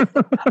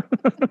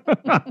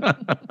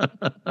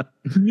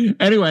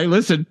 Anyway,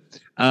 listen.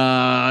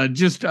 Why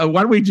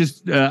don't we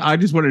just? I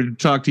just wanted to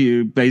talk to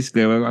you.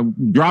 Basically, I'm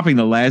dropping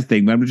the last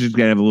thing, but I'm just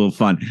gonna have a little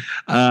fun.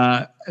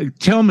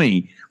 Tell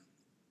me,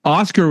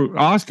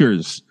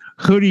 Oscars.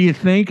 Who do you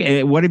think?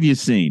 What have you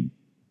seen?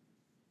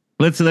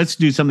 Let's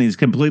do something that's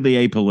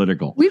completely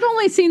apolitical. We've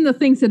only seen the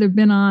things that have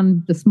been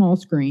on the small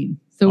screen.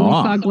 So we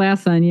saw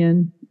Glass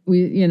Onion.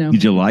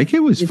 Did you like it? It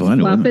was fun.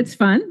 Fluff. It's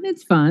fun.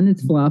 It's fun.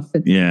 It's fluff.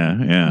 It's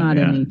not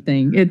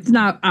anything. It's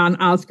not an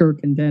Oscar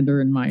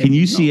contender in my opinion. Can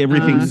you see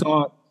everything? We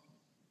saw.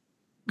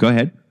 Go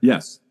ahead.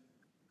 Yes.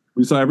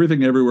 We saw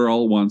Everything Everywhere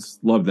All at Once.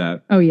 Loved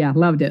that. Oh yeah,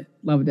 loved it.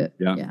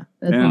 Yeah.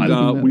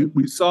 And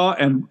we saw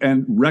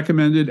and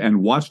recommended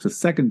and watched a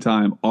second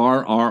time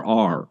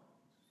RRR.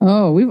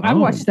 I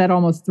watched that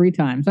almost 3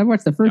 times. I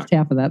watched the first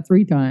half of that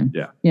 3 times.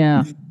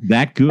 Yeah.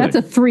 That good. That's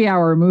a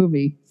 3-hour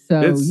movie.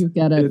 So you've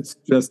got to. It's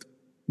just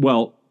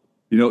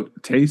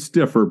tastes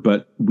differ,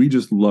 but we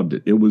just loved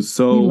it. It was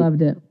so. We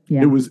loved it.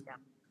 Yeah.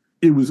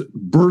 It was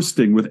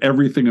bursting with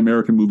everything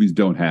American movies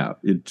don't have.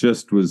 It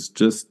just was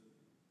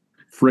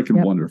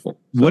freaking wonderful.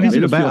 So what is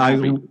it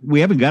about?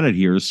 We haven't got it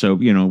here, so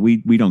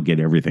we don't get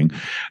everything.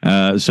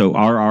 So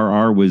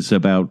RRR was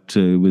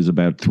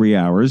about 3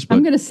 hours. But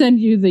I'm going to send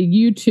you the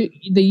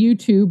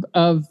YouTube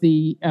of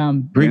the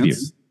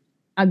preview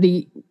of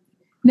the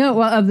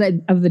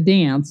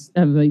dance,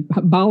 of the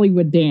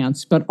Bollywood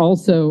dance, but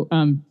also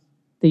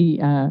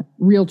the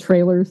real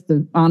trailers,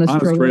 the honest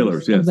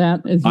trailers. Yes,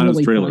 that is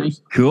honest really trailers.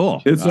 funny.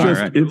 Cool. It's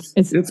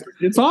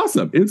it's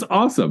awesome. It's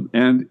awesome,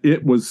 and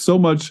it was so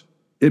much.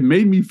 It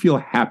made me feel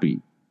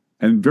happy,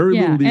 and very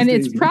little these and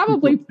days it's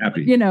probably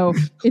happy.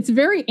 It's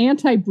very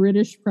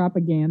anti-British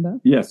propaganda.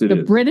 Yes, it is.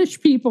 The British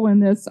people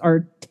in this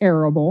are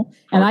terrible,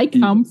 and I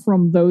come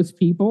from those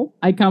people.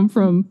 I come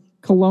from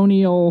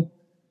colonial.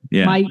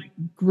 Yeah. My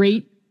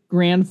great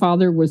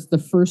grandfather was the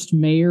first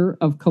mayor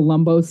of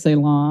Colombo,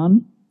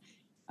 Ceylon,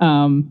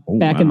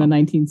 back in the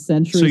 19th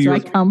century. So I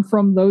come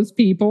from those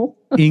people.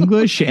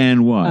 English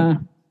and what?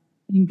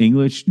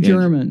 English,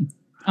 German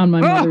on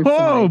my mother's side.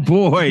 Oh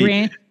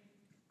boy.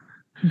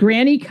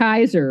 Granny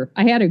Kaiser.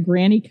 I had a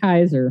Granny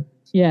Kaiser.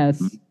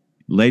 Yes.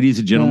 Ladies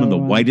and gentlemen, the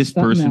whitest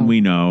person we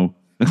know.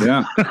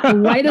 Yeah.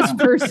 The whitest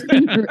person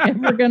you're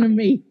ever going to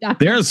meet.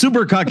 They're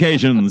super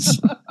Caucasians.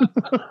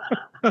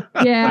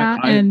 Yeah.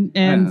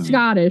 And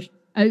Scottish.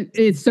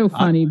 It's so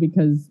funny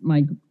because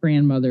my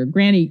grandmother,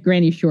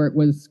 Granny Short,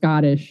 was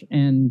Scottish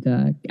and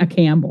a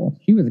Campbell.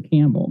 She was a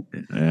Campbell.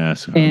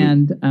 Yes.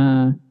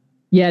 And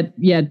yet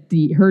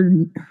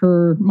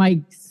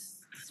my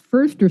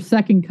first or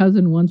second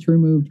cousin once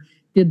removed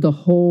did the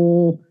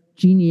whole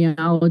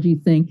genealogy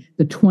thing,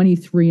 the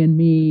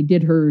 23andMe,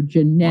 did her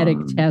genetic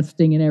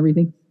testing and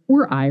everything.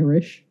 We're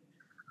Irish.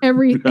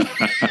 And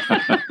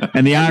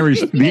the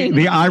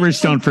Irish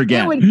don't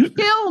forget. It would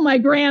kill my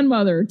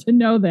grandmother to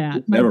know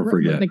that. Never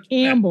forget. The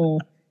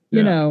Campbell,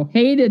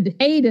 hated,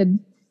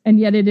 and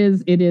yet it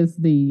is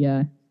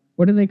the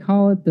what do they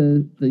call it?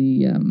 The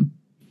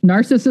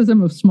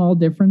narcissism of small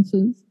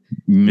differences.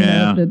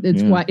 Yeah,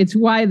 It's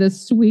why the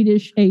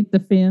Swedish hate the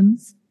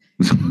Finns.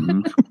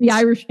 The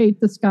Irish hate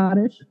the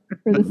Scottish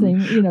for the same,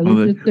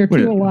 they're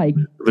too alike.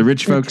 The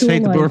rich folks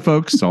hate the poor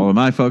folks. All of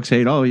my folks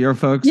hate all of your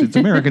folks. It's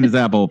American as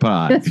apple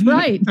pie. That's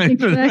right.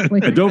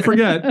 Exactly. And don't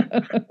forget,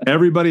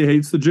 everybody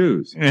hates the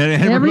Jews.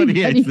 And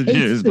everybody hates the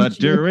Jews, but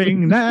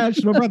during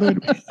National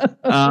Brotherhood.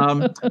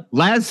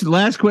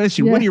 Last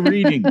question. Yeah. What are you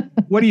reading?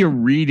 What are you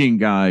reading,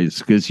 guys?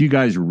 Because you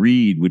guys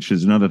read, which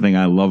is another thing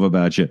I love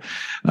about you.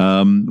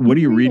 What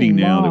are you reading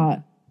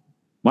now?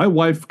 My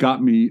wife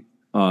got me,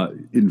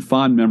 in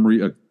fond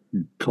memory, a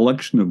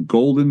collection of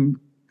golden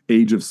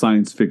age of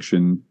science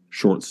fiction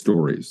short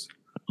stories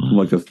from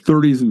like the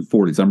 30s and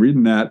 40s. I'm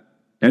reading that.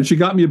 And she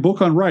got me a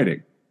book on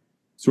writing.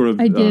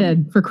 I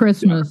did for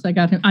Christmas. Yeah. I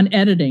got him on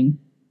editing.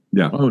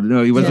 Yeah. Oh,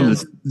 no, he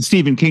wasn't the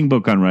Stephen King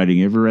book on writing.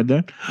 You ever read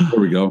that? There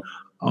we go.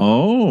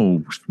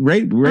 Oh,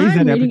 I'm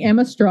reading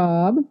Emma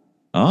Straub.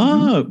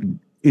 Oh,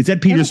 is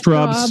that Peter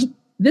Straub's?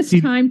 This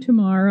Time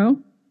Tomorrow.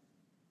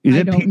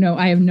 I don't know.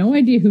 I have no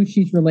idea who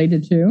she's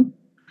related to.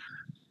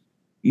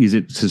 Is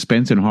it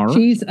suspense and horror?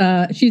 She's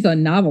a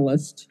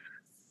novelist.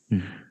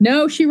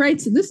 No, she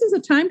writes. This is a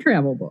time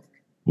travel book.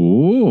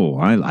 Oh,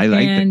 I like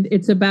it. And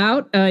it's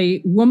about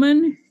a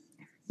woman.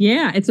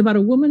 Yeah, it's about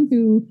a woman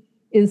who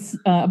is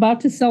about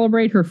to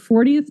celebrate her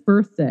 40th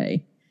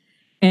birthday.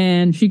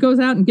 And she goes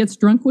out and gets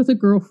drunk with a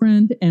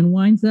girlfriend and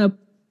winds up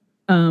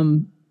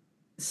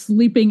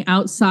sleeping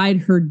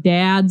outside her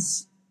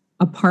dad's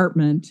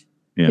apartment,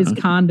 his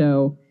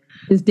condo.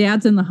 Her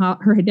dad's in the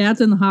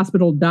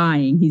hospital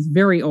dying. He's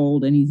very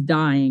old and he's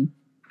dying.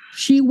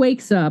 She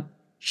wakes up.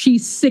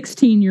 She's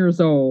 16 years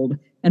old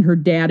and her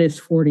dad is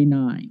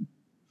 49.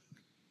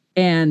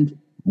 And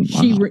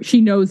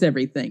she knows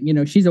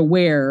everything. She's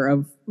aware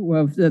of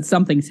that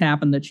something's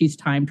happened, that she's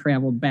time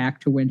traveled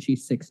back to when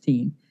she's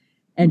 16.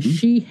 And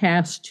she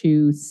has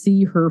to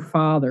see her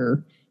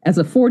father as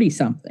a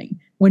 40-something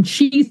when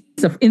she's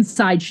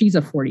inside, she's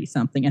a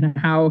 40-something, and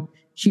how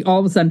she all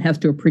of a sudden has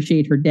to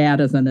appreciate her dad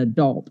as an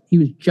adult. He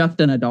was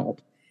just an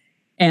adult.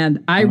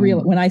 And I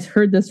realized when I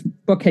heard this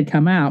book had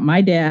come out,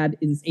 my dad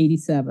is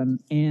 87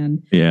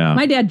 and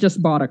my dad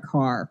just bought a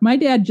car. My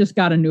dad just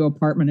got a new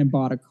apartment and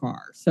bought a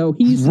car. So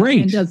he's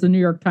great. And does the New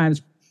York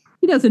Times.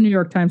 He does the New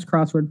York Times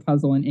crossword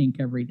puzzle in ink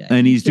every day.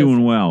 And he's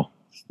doing well.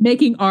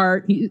 Making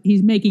art.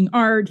 He's making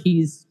art.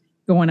 He's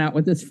going out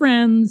with his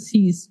friends.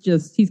 He's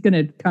going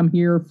to come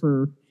here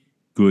for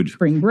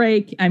spring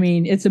break. I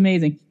mean, it's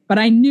amazing. But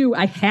I knew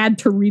I had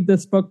to read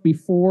this book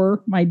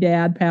before my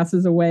dad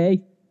passes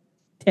away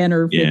 10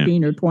 or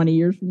 15 or 20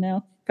 years from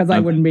now, because I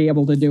wouldn't be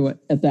able to do it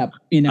at that,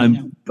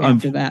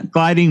 after that.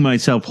 Finding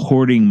myself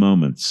hoarding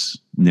moments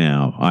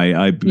now.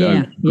 I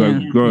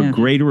grow a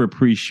greater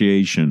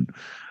appreciation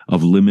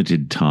of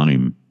limited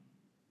time.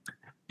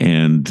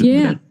 And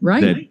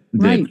right.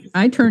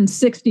 I turned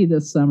 60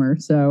 this summer,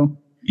 so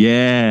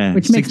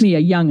which makes me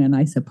a youngin',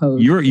 I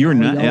suppose. You're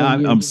not.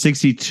 I'm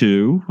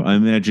 62. I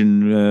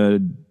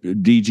imagine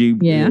DG.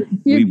 Yeah,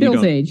 you're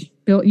Bill's age.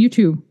 Bill, you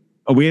too.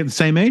 Oh, we have the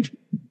same age.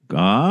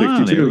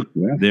 Ah,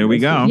 there we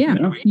go.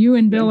 Yeah, you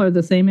and Bill are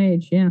the same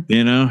age. Yeah.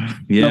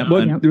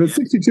 But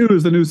 62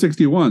 is the new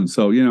 61.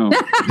 So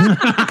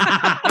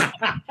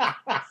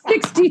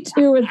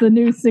 62 is the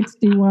new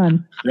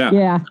 61.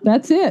 Yeah,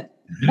 that's it.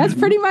 That's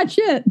pretty much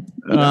it.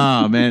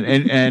 Oh man,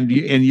 and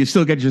you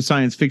still get your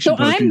science fiction.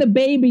 So I'm the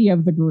baby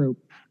of the group.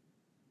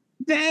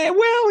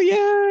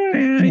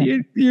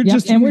 You're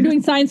just. And we're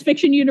doing Science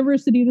Fiction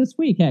University this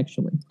week,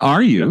 actually.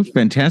 Are you?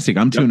 Fantastic!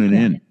 I'm tuning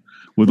in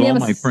with all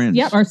my friends.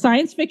 Yep, our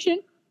Science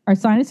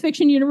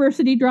Fiction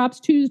University drops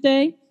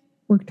Tuesday.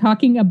 We're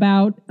talking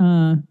about.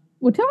 Tell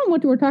them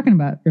what we're talking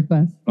about,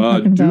 Driftglass.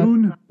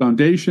 Dune,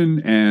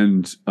 Foundation,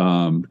 and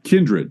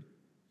Kindred.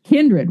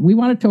 Kindred. We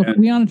want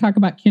to talk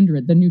about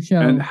Kindred, the new show,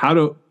 and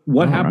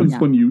what happens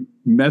when you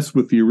mess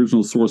with the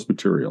original source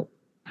material.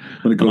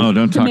 When it goes,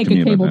 don't talk to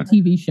me about that. To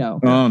make a cable TV show.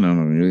 Oh no.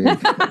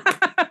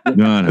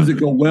 No. Does it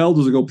go well?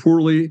 Does it go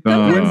poorly?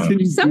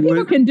 Some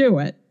people can do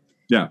it.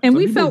 Yeah. And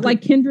we felt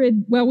like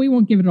Kindred. Well, we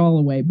won't give it all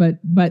away,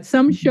 but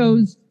some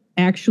shows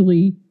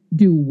actually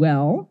do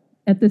well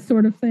at this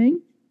sort of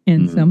thing,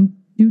 and some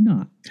do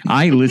not.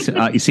 I listen.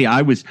 You see, I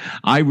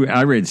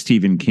read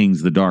Stephen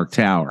King's The Dark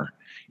Tower.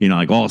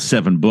 Like all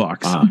 7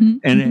 books.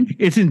 And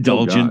it's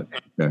indulgent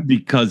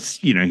because,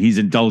 he's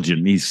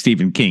indulgent. He's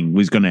Stephen King.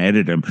 Who's going to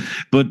edit him?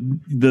 But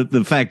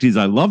the fact is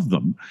I love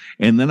them.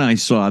 And then I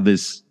saw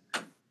this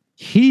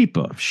heap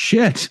of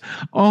shit.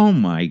 Oh,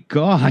 my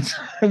God.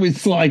 It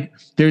was like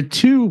there are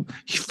 2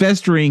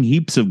 festering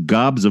heaps of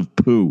gobs of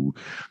poo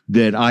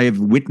that I have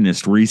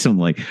witnessed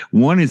recently.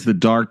 One is The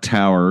Dark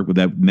Tower, with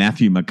that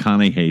Matthew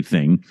McConaughey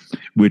thing,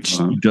 which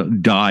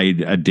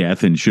died a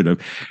death and should have.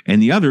 And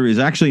the other is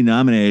actually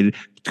nominated.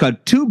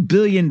 Got $2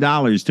 billion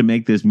to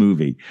make this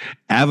movie,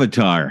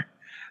 Avatar.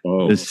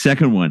 The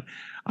second one.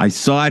 I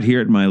saw it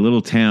here at my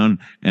little town,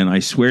 and I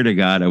swear to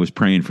God, I was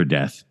praying for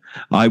death.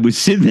 I was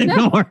sitting there,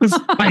 I was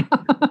like,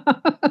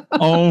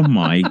 "Oh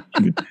my!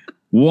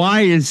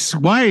 Why is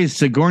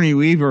Sigourney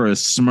Weaver a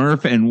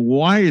Smurf, and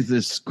why is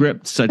this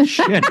script such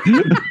shit?"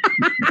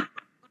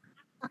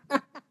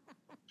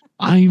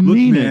 I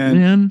mean it,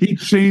 man. He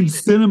changed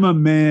cinema,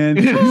 man.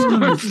 You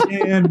don't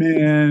understand,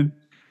 man.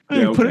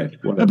 I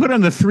put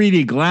on the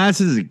 3D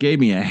glasses. It gave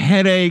me a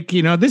headache.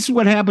 You know, this is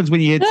what happens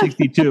when you hit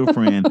 62,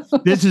 Fran.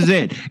 This is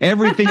it.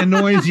 Everything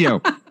annoys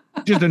you.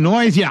 Just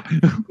annoys you.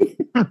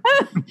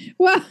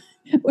 Well,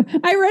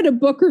 I read a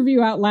book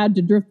review out loud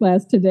to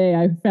Driftglass today.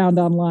 I found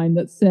online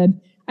that said,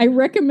 I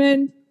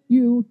recommend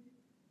you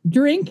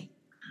drink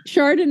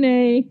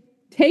Chardonnay,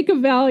 take a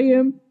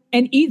Valium,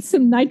 and eat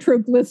some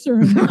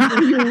nitroglycerin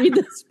before you read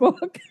this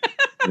book.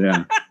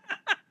 Yeah.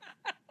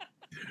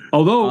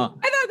 Although I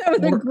thought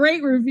that was a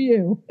great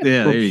review.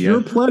 Yeah, for there you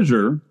pure go.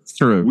 pleasure, It's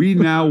true. we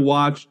are now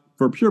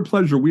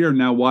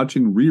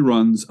watching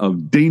reruns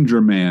of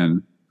Danger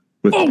Man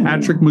with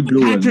Patrick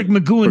McGowan. Patrick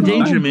McGowan,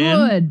 Danger Man.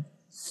 Good.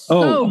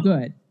 So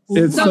good.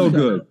 It's so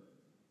good.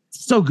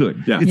 So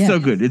good. Yeah. It's so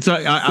good. It's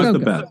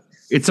the best.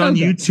 It's So on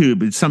good.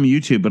 YouTube. It's some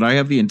YouTube, but I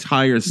have the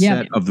entire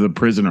set of The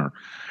Prisoner,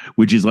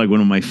 which is like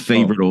one of my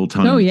favorite old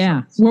time. Oh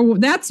yeah. Well,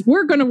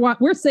 we're gonna watch.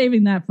 We're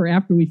saving that for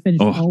after we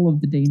finish all of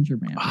the Danger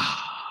Man.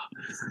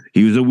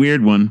 He was a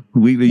weird one.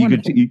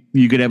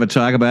 You could have a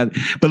talk about it.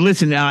 But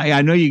listen,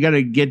 I know you got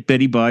to get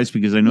Betty Bice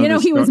because I know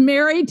He was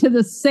married to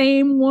the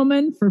same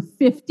woman for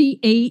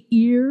 58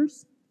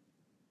 years.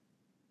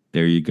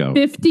 There you go.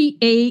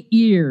 58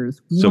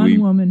 years. So One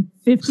woman,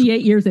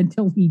 58 years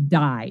until he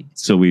died.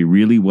 So he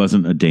really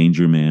wasn't a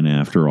danger man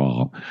after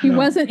all. He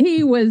wasn't.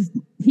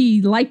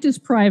 He liked his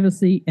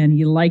privacy and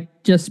he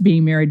liked just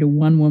being married to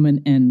one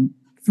woman and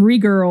 3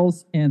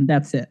 girls, and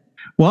that's it.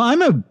 Well,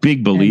 I'm a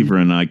big believer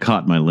in I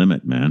caught my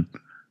limit, man.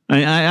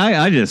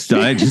 I just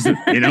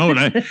you know,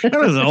 there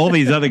was all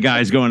these other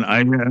guys going,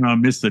 I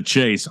missed the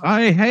chase.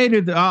 I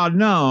hated. Oh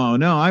no,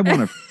 I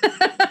want to.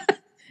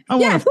 Who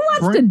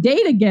wants to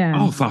date again?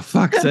 Oh, for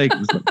fuck's sake!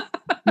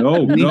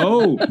 No.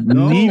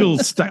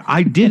 Needles.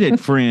 I did it,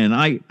 Fran.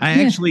 I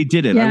actually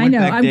did it. Yeah, I know.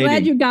 back I'm dating.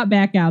 glad you got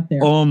back out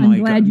there. Oh my God! I'm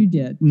glad you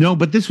did. No,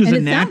 but this was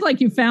and it sounds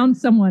like you found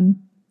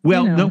someone.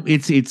 Well, no,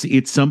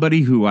 it's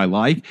somebody who I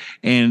like,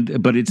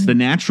 but it's the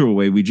natural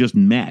way. We just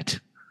met.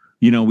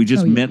 You know, we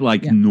just met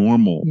like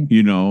normal.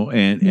 You know,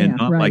 and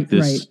not like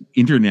this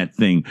internet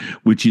thing,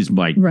 which is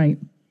like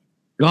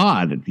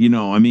God, you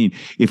know, I mean,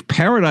 if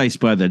Paradise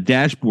by the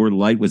Dashboard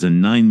Light was a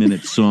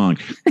 9-minute song,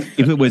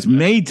 if it was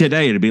made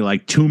today, it'd be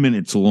like 2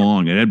 minutes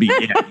long. And that'd be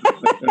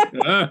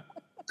it.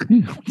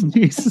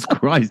 Jesus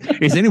Christ.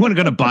 Is anyone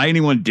going to buy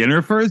anyone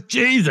dinner first?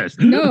 Jesus.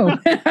 No.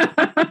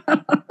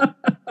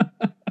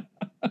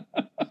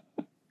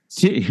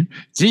 See,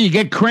 you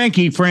get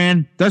cranky,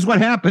 Fran. That's what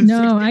happens.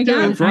 No, I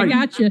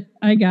got you.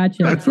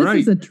 That's this right.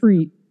 is a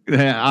treat.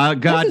 God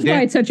this is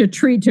why it's such a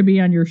treat to be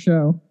on your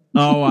show.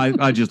 Oh,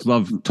 I just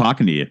love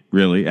talking to you.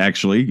 Really,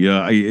 actually,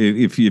 yeah.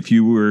 If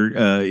you were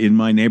in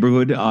my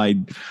neighborhood,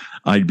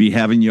 I'd be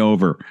having you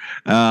over.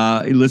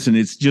 Listen,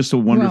 it's just a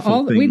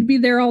wonderful thing. We'd be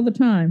there all the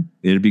time.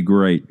 It'd be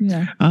great.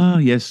 Yeah.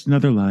 Yes,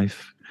 another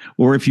life.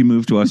 Or if you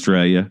move to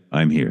Australia,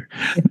 I'm here.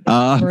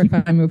 Or if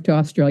I move to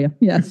Australia,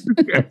 yes.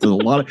 There's a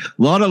lot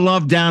of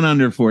love down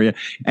under for you.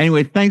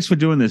 Anyway, thanks for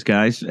doing this,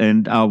 guys,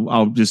 and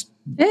I'll just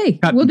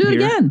we'll do it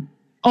again.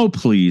 Oh,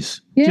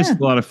 please. Yeah. Just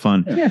a lot of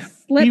fun.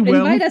 Yes.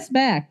 Invite us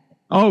back.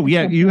 Oh,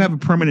 yeah. You have a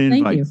permanent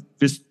invite. You.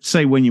 Just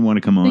say when you want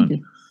to come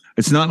on.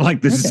 It's not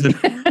like this is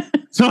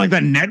it's not like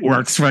the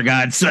networks, for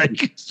God's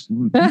sake.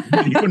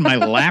 Even my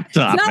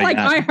laptop. It's not like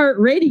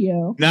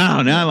iHeartRadio.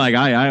 No, not like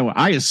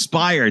I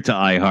aspire to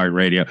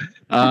iHeartRadio.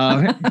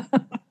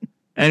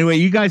 Anyway,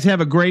 you guys have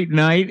a great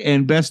night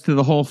and best to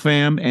the whole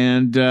fam.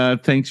 And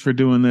thanks for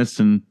doing this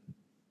and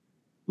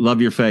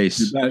love your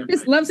face.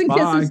 Loves and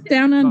kisses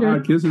down under.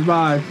 Bye. Kisses,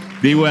 bye.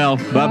 Be well.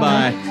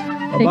 Bye-bye.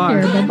 Take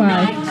care.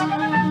 Bye-bye.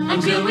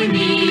 Until we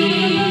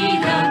meet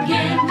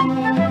again.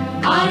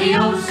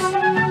 Adios,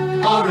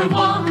 au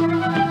revoir.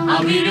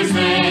 I'll be the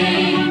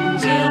same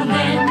till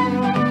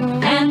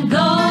then. And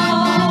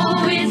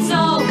though it's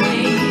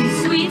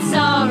always sweet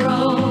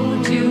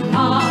sorrow to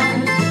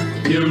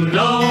part, you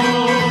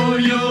know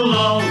you'll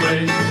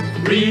always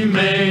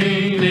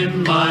remain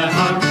in my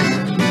heart.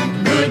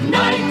 Good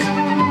night,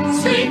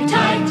 sleep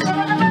tight,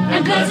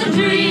 and pleasant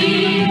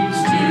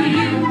dreams to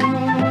you.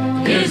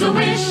 Here's a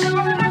wish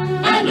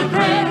and a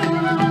prayer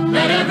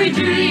that every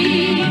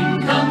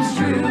dream comes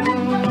true.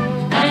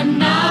 And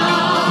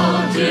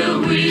now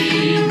till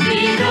we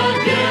meet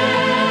again,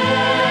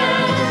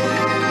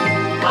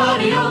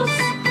 adios,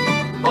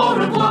 au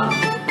revoir,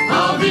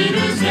 I'll be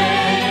the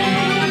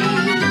same.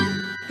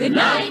 Good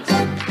night.